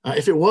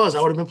if it was,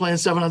 I would have been playing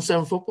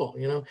 7-on-7 football,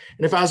 And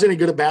if I was any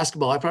good at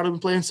basketball, I'd probably been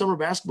playing summer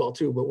basketball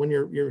too. But when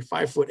you're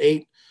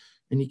 5'8"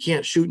 and you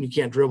can't shoot and you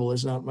can't dribble,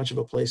 there's not much of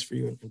a place for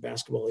you in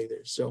basketball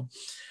either. So,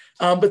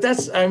 but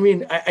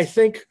I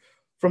think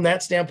from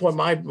that standpoint,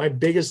 my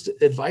biggest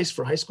advice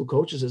for high school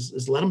coaches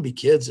is let them be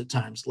kids at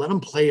times. Let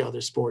them play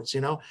other sports.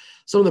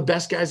 Some of the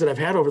best guys that I've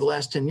had over the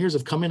last 10 years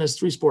have come in as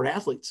 3-sport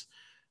athletes.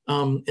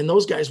 And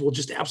those guys will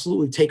just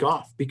absolutely take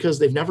off because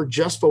they've never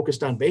just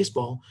focused on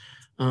baseball.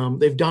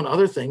 They've done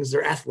other things.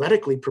 They're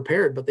athletically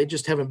prepared, but they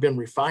just haven't been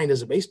refined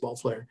as a baseball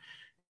player.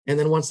 And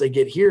then once they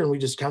get here and we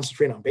just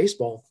concentrate on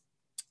baseball,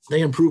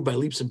 they improve by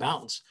leaps and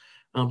bounds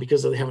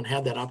because they haven't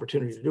had that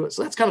opportunity to do it.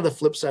 So that's kind of the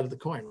flip side of the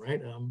coin,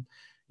 right?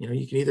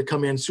 You can either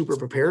come in super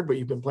prepared, but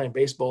you've been playing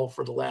baseball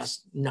for the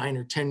last 9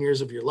 or 10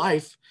 years of your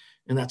life,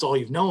 and that's all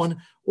you've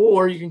known,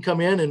 or you can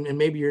come in and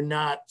maybe you're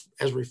not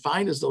as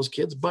refined as those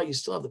kids, but you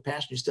still have the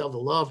passion, you still have the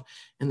love,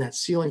 and that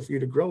ceiling for you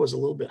to grow is a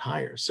little bit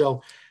higher.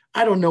 So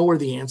I don't know where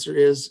the answer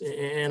is.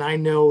 And I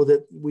know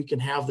that we can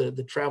have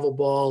the travel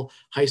ball,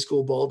 high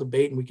school ball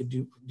debate, and we could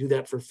do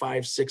that for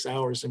 5-6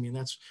 hours. I mean,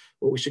 that's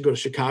what we should go to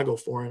Chicago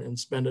for and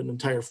spend an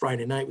entire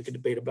Friday night. We could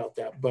debate about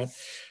that, but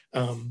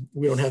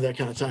we don't have that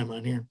kind of time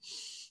on here.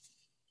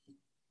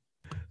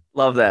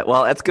 Love that.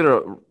 Well, that's going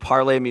to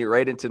parlay me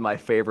right into my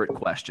favorite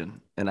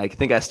question. And I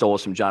think I stole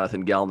it from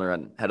Jonathan Gellner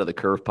on Head of the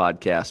Curve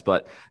podcast.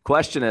 But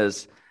question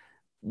is,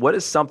 what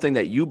is something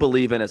that you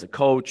believe in as a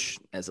coach,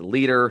 as a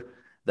leader,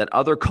 that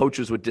other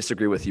coaches would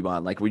disagree with you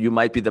on, like where you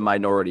might be the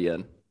minority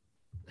in?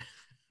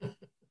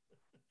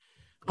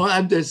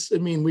 Well,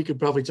 we could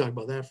probably talk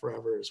about that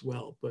forever as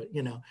well. But,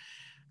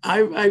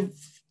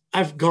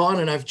 I've gone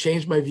and I've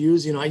changed my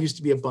views. I used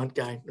to be a bunt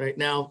guy. Right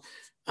now,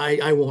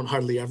 I won't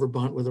hardly ever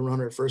bunt with a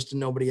runner at first and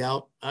nobody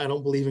out. I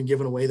don't believe in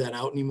giving away that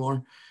out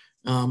anymore.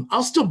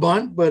 I'll still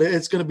bunt, but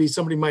it's going to be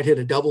somebody might hit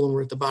a double and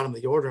we're at the bottom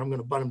of the order. I'm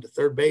going to bunt him to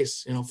third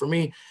base. For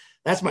me,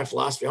 that's my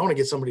philosophy. I want to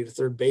get somebody to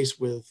third base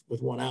with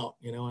one out,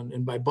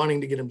 and by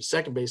bunting to get him to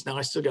second base. Now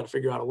I still got to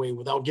figure out a way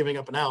without giving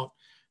up an out,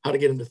 how to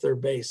get him to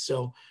third base.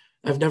 So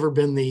I've never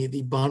been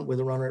the bunt with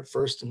a runner at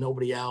first and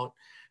nobody out.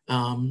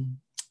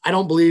 I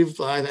don't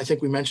believe, I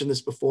think we mentioned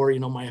this before,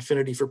 my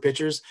affinity for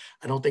pitchers.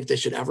 I don't think they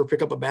should ever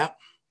pick up a bat.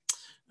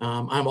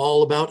 I'm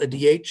all about a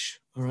DH.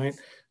 All right.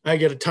 I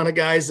get a ton of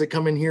guys that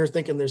come in here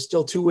thinking there's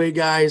still two-way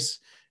guys.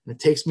 And it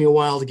takes me a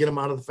while to get them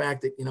out of the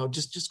fact that,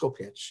 just go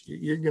pitch.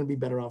 You're going to be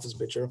better off as a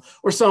pitcher.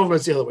 Or some of them,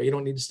 it's the other way. You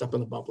don't need to step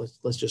on the bump.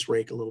 Let's just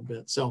rake a little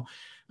bit. So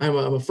I'm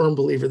a firm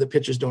believer that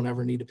pitchers don't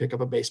ever need to pick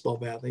up a baseball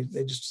bat.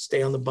 They just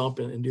stay on the bump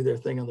and do their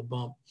thing on the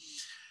bump.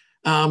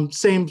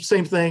 Same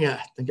thing. I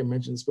think I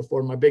mentioned this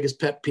before. My biggest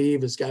pet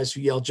peeve is guys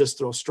who yell, just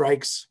throw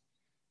strikes.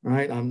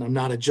 Right. I'm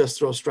not a just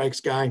throw strikes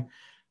guy.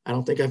 I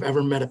don't think I've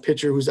ever met a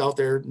pitcher who's out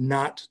there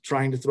not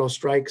trying to throw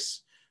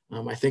strikes.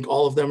 I think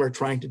all of them are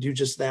trying to do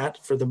just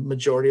that for the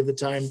majority of the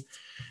time.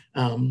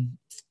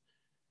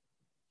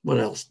 What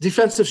else?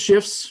 Defensive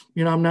shifts.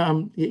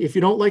 If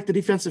you don't like the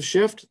defensive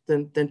shift,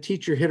 then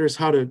teach your hitters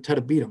how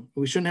to beat them.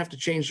 We shouldn't have to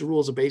change the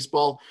rules of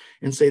baseball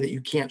and say that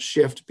you can't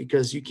shift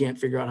because you can't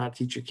figure out how to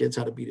teach your kids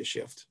how to beat a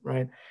shift,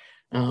 right?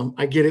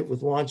 I get it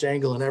with launch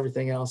angle and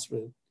everything else.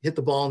 But hit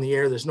the ball in the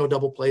air. There's no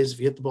double plays if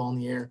you hit the ball in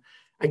the air.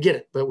 I get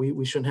it, but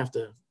we shouldn't have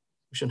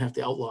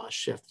to outlaw a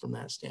shift from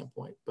that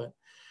standpoint. But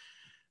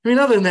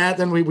other than that,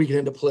 then we get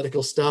into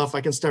political stuff.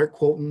 I can start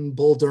quoting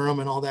Bull Durham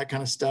and all that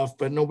kind of stuff,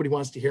 but nobody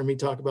wants to hear me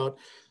talk about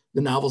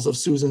the novels of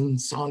Susan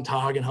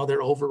Sontag and how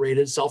they're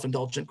overrated,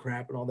 self-indulgent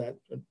crap and all that.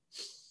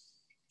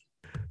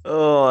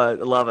 Oh, I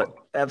love it.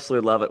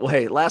 Absolutely love it. Well,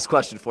 hey, last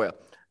question for you.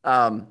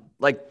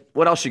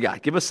 What else you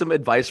got? Give us some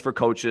advice for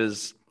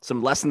coaches,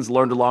 some lessons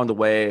learned along the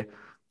way.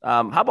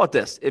 How about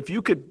this? If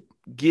you could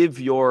give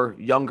your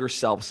younger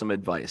self some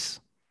advice,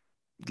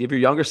 what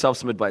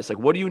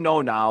do you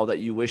know now that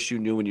you wish you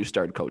knew when you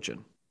started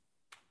coaching?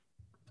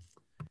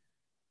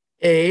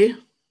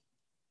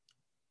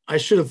 I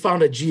should have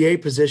found a GA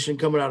position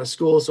coming out of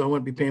school so I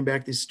wouldn't be paying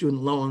back these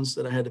student loans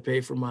that I had to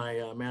pay for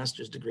my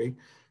master's degree.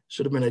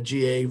 Should have been a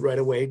GA right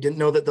away. Didn't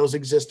know that those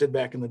existed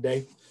back in the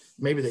day.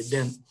 Maybe they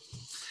didn't.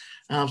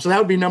 So that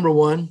would be number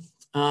one.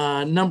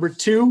 Number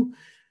two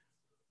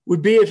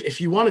would be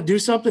if you want to do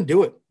something,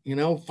 do it.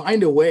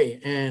 Find a way.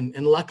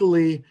 And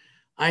luckily,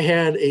 I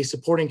had a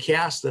supporting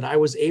cast that I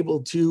was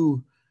able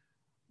to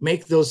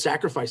make those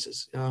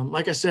sacrifices.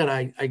 Like I said,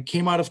 I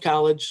came out of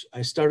college.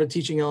 I started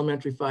teaching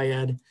elementary Phi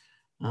Ed,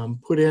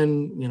 put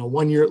in,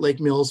 1 year at Lake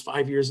Mills,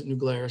 5 years at New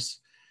Glarus.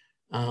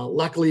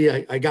 Luckily,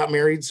 I got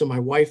married. So my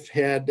wife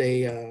had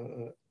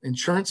a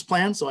insurance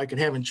plan so I could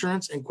have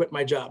insurance and quit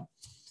my job.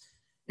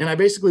 And I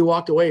basically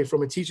walked away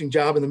from a teaching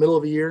job in the middle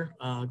of a year,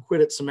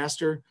 quit at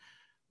semester,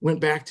 went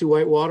back to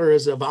Whitewater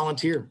as a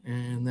volunteer,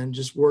 and then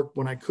just worked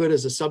when I could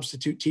as a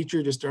substitute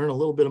teacher, just to earn a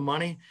little bit of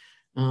money,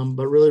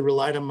 but really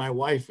relied on my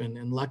wife.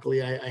 And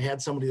luckily I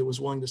had somebody that was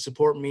willing to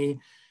support me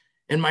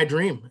in my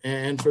dream.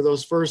 And for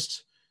those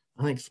first,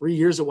 I think 3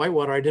 years at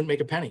Whitewater, I didn't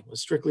make a penny. It was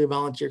strictly a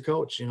volunteer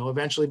coach.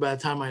 Eventually by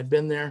the time I had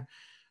been there,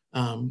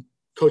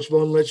 Coach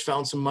Vonlich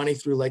found some money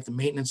through like the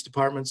maintenance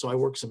department. So I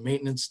worked some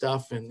maintenance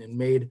stuff and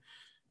made,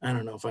 I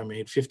don't know if I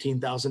made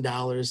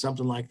 $15,000,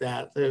 something like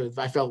that.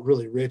 I felt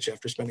really rich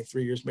after spending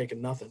 3 years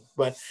making nothing.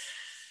 But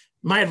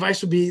my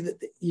advice would be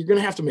that you're going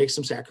to have to make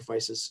some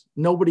sacrifices.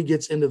 Nobody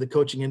gets into the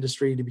coaching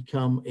industry to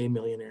become a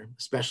millionaire,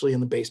 especially in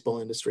the baseball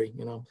industry.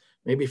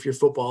 Maybe if you're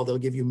football, they'll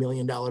give you $1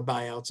 million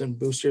buyouts, and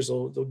boosters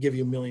they'll give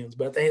you millions,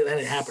 but that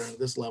ain't happening at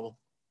this level.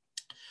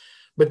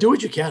 But do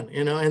what you can,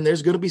 and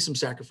there's going to be some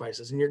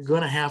sacrifices, and you're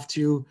going to have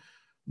to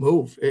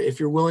move.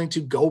 If you're willing to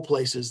go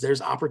places,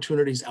 there's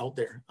opportunities out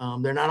there.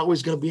 They're not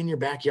always going to be in your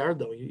backyard,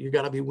 though. You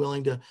got to be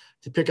willing to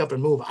pick up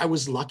and move. I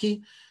was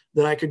lucky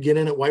that I could get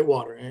in at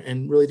Whitewater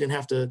and really didn't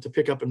have to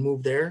pick up and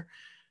move there.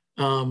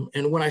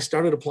 And when I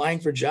started applying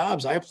for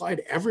jobs, I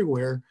applied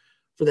everywhere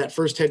for that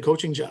first head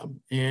coaching job.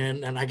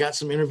 And I got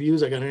some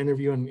interviews. I got an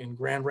interview in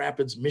Grand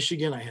Rapids,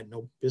 Michigan. I had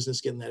no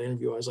business getting that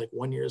interview. I was like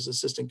 1 year as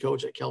assistant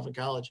coach at Calvin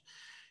College.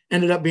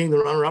 Ended up being the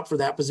runner-up for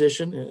that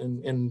position.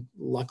 And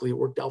luckily it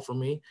worked out for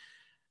me.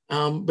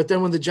 But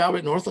then when the job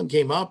at Northland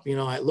came up,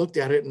 I looked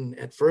at it, and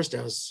at first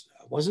I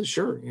wasn't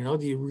sure,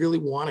 do you really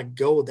want to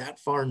go that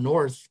far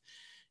north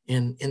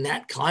in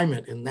that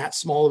climate, in that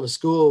small of a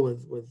school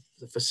with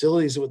the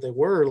facilities what they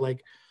were?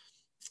 Like,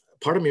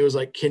 part of me was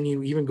like, can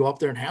you even go up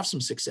there and have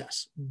some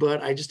success?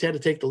 But I just had to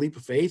take the leap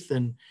of faith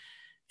and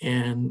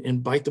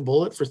bite the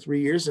bullet for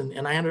 3 years.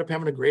 And I ended up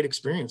having a great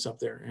experience up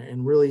there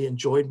and really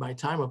enjoyed my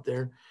time up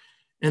there.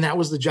 And that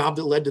was the job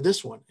that led to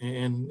this one.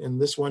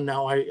 And this one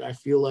now I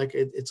feel like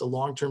it's a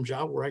long-term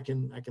job where I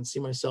can see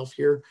myself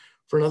here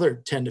for another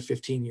 10 to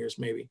 15 years,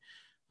 maybe.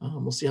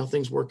 We'll see how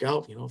things work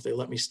out. If they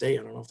let me stay.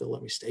 I don't know if they'll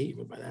let me stay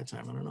even by that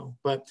time. I don't know.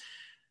 But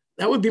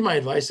that would be my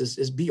advice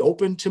is be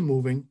open to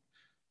moving.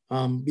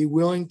 Be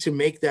willing to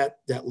make that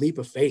leap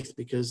of faith,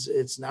 because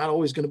it's not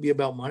always going to be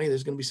about money.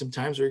 There's going to be some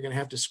times where you're going to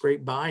have to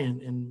scrape by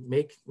and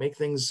make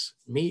things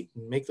meet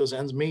and make those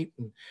ends meet.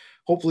 And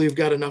hopefully you've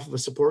got enough of a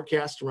support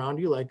cast around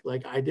you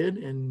like I did,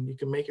 and you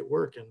can make it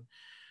work. And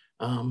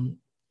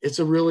it's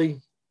a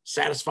really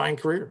satisfying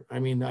career. I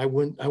mean, I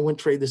wouldn't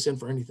trade this in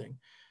for anything.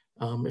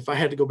 If I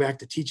had to go back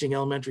to teaching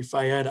elementary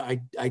phy ed,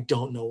 I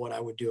don't know what I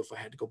would do if I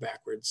had to go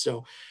backwards.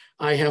 So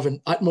I have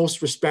an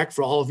utmost respect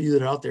for all of you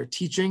that are out there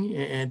teaching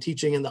and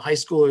teaching in the high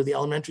school or the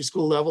elementary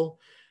school level.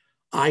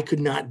 I could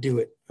not do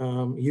it.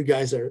 You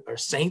guys are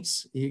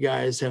saints. You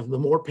guys have the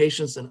more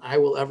patience than I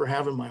will ever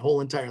have in my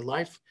whole entire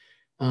life.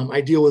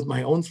 I deal with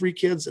my own 3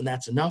 kids, and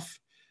that's enough.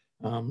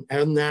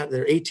 And that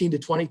they're 18 to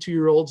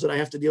 22-year-olds that I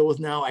have to deal with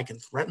now. I can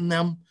threaten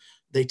them.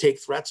 They take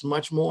threats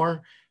much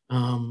more.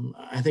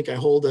 I think I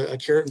hold a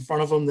carrot in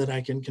front of them that I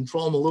can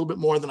control them a little bit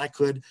more than I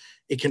could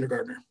a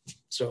kindergartner.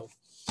 So.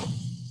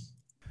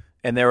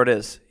 And there it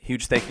is.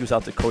 Huge thank yous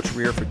out to Coach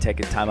Rear for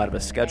taking time out of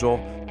his schedule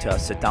to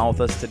sit down with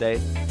us today.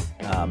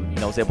 I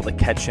was able to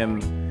catch him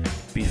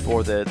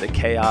before the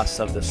chaos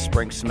of the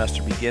spring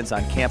semester begins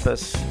on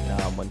campus,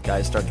 when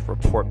guys start to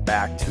report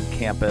back to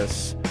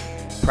campus,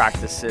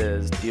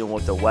 practices, dealing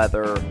with the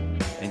weather,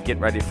 and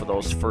getting ready for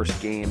those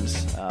first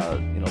games,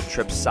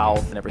 trips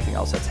south and everything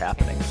else that's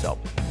happening. So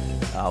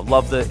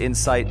love the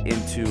insight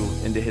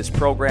into his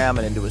program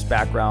and into his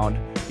background,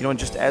 and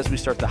just as we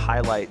start to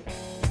highlight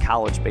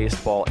college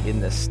baseball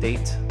in this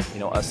state,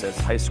 us as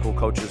high school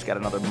coaches got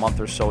another month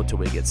or so till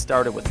we get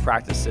started with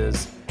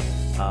practices.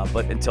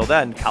 But until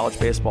then, college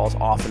baseball is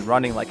off and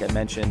running, like I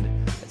mentioned,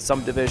 in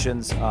some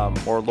divisions,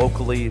 or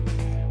locally.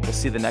 We'll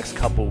see the next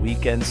couple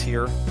weekends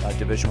here.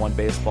 Division I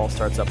baseball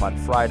starts up on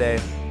Friday.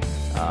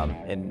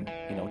 And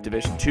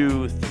Division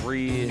II,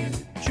 III,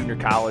 junior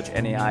college,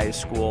 NAIA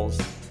schools,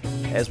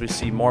 as we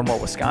see more and more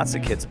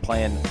Wisconsin kids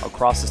playing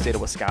across the state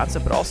of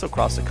Wisconsin, but also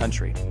across the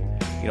country.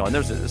 And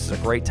this is a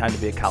great time to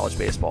be a college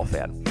baseball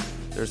fan.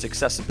 There's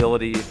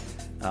accessibility,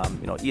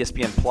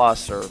 ESPN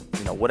Plus, or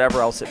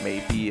whatever else it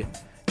may be,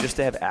 just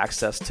to have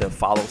access to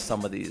follow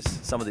some of these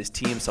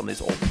teams, some of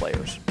these old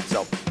players.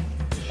 So,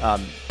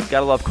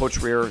 gotta love Coach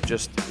Rear.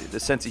 Just the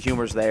sense of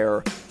humor is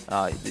there,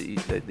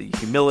 the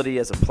humility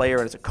as a player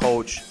and as a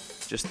coach,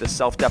 just the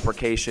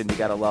self-deprecation you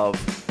gotta love,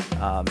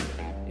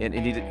 and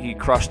he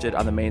crushed it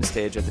on the main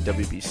stage at the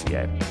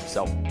WBCA.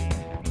 So,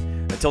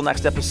 until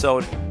next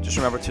episode, just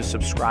remember to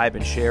subscribe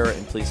and share,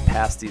 and please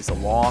pass these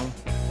along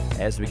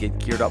as we get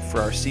geared up for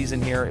our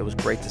season here. It was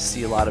great to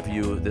see a lot of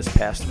you this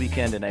past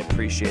weekend, and I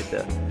appreciate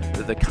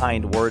the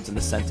kind words and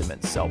the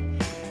sentiments. So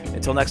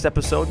until next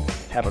episode,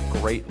 have a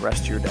great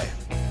rest of your day.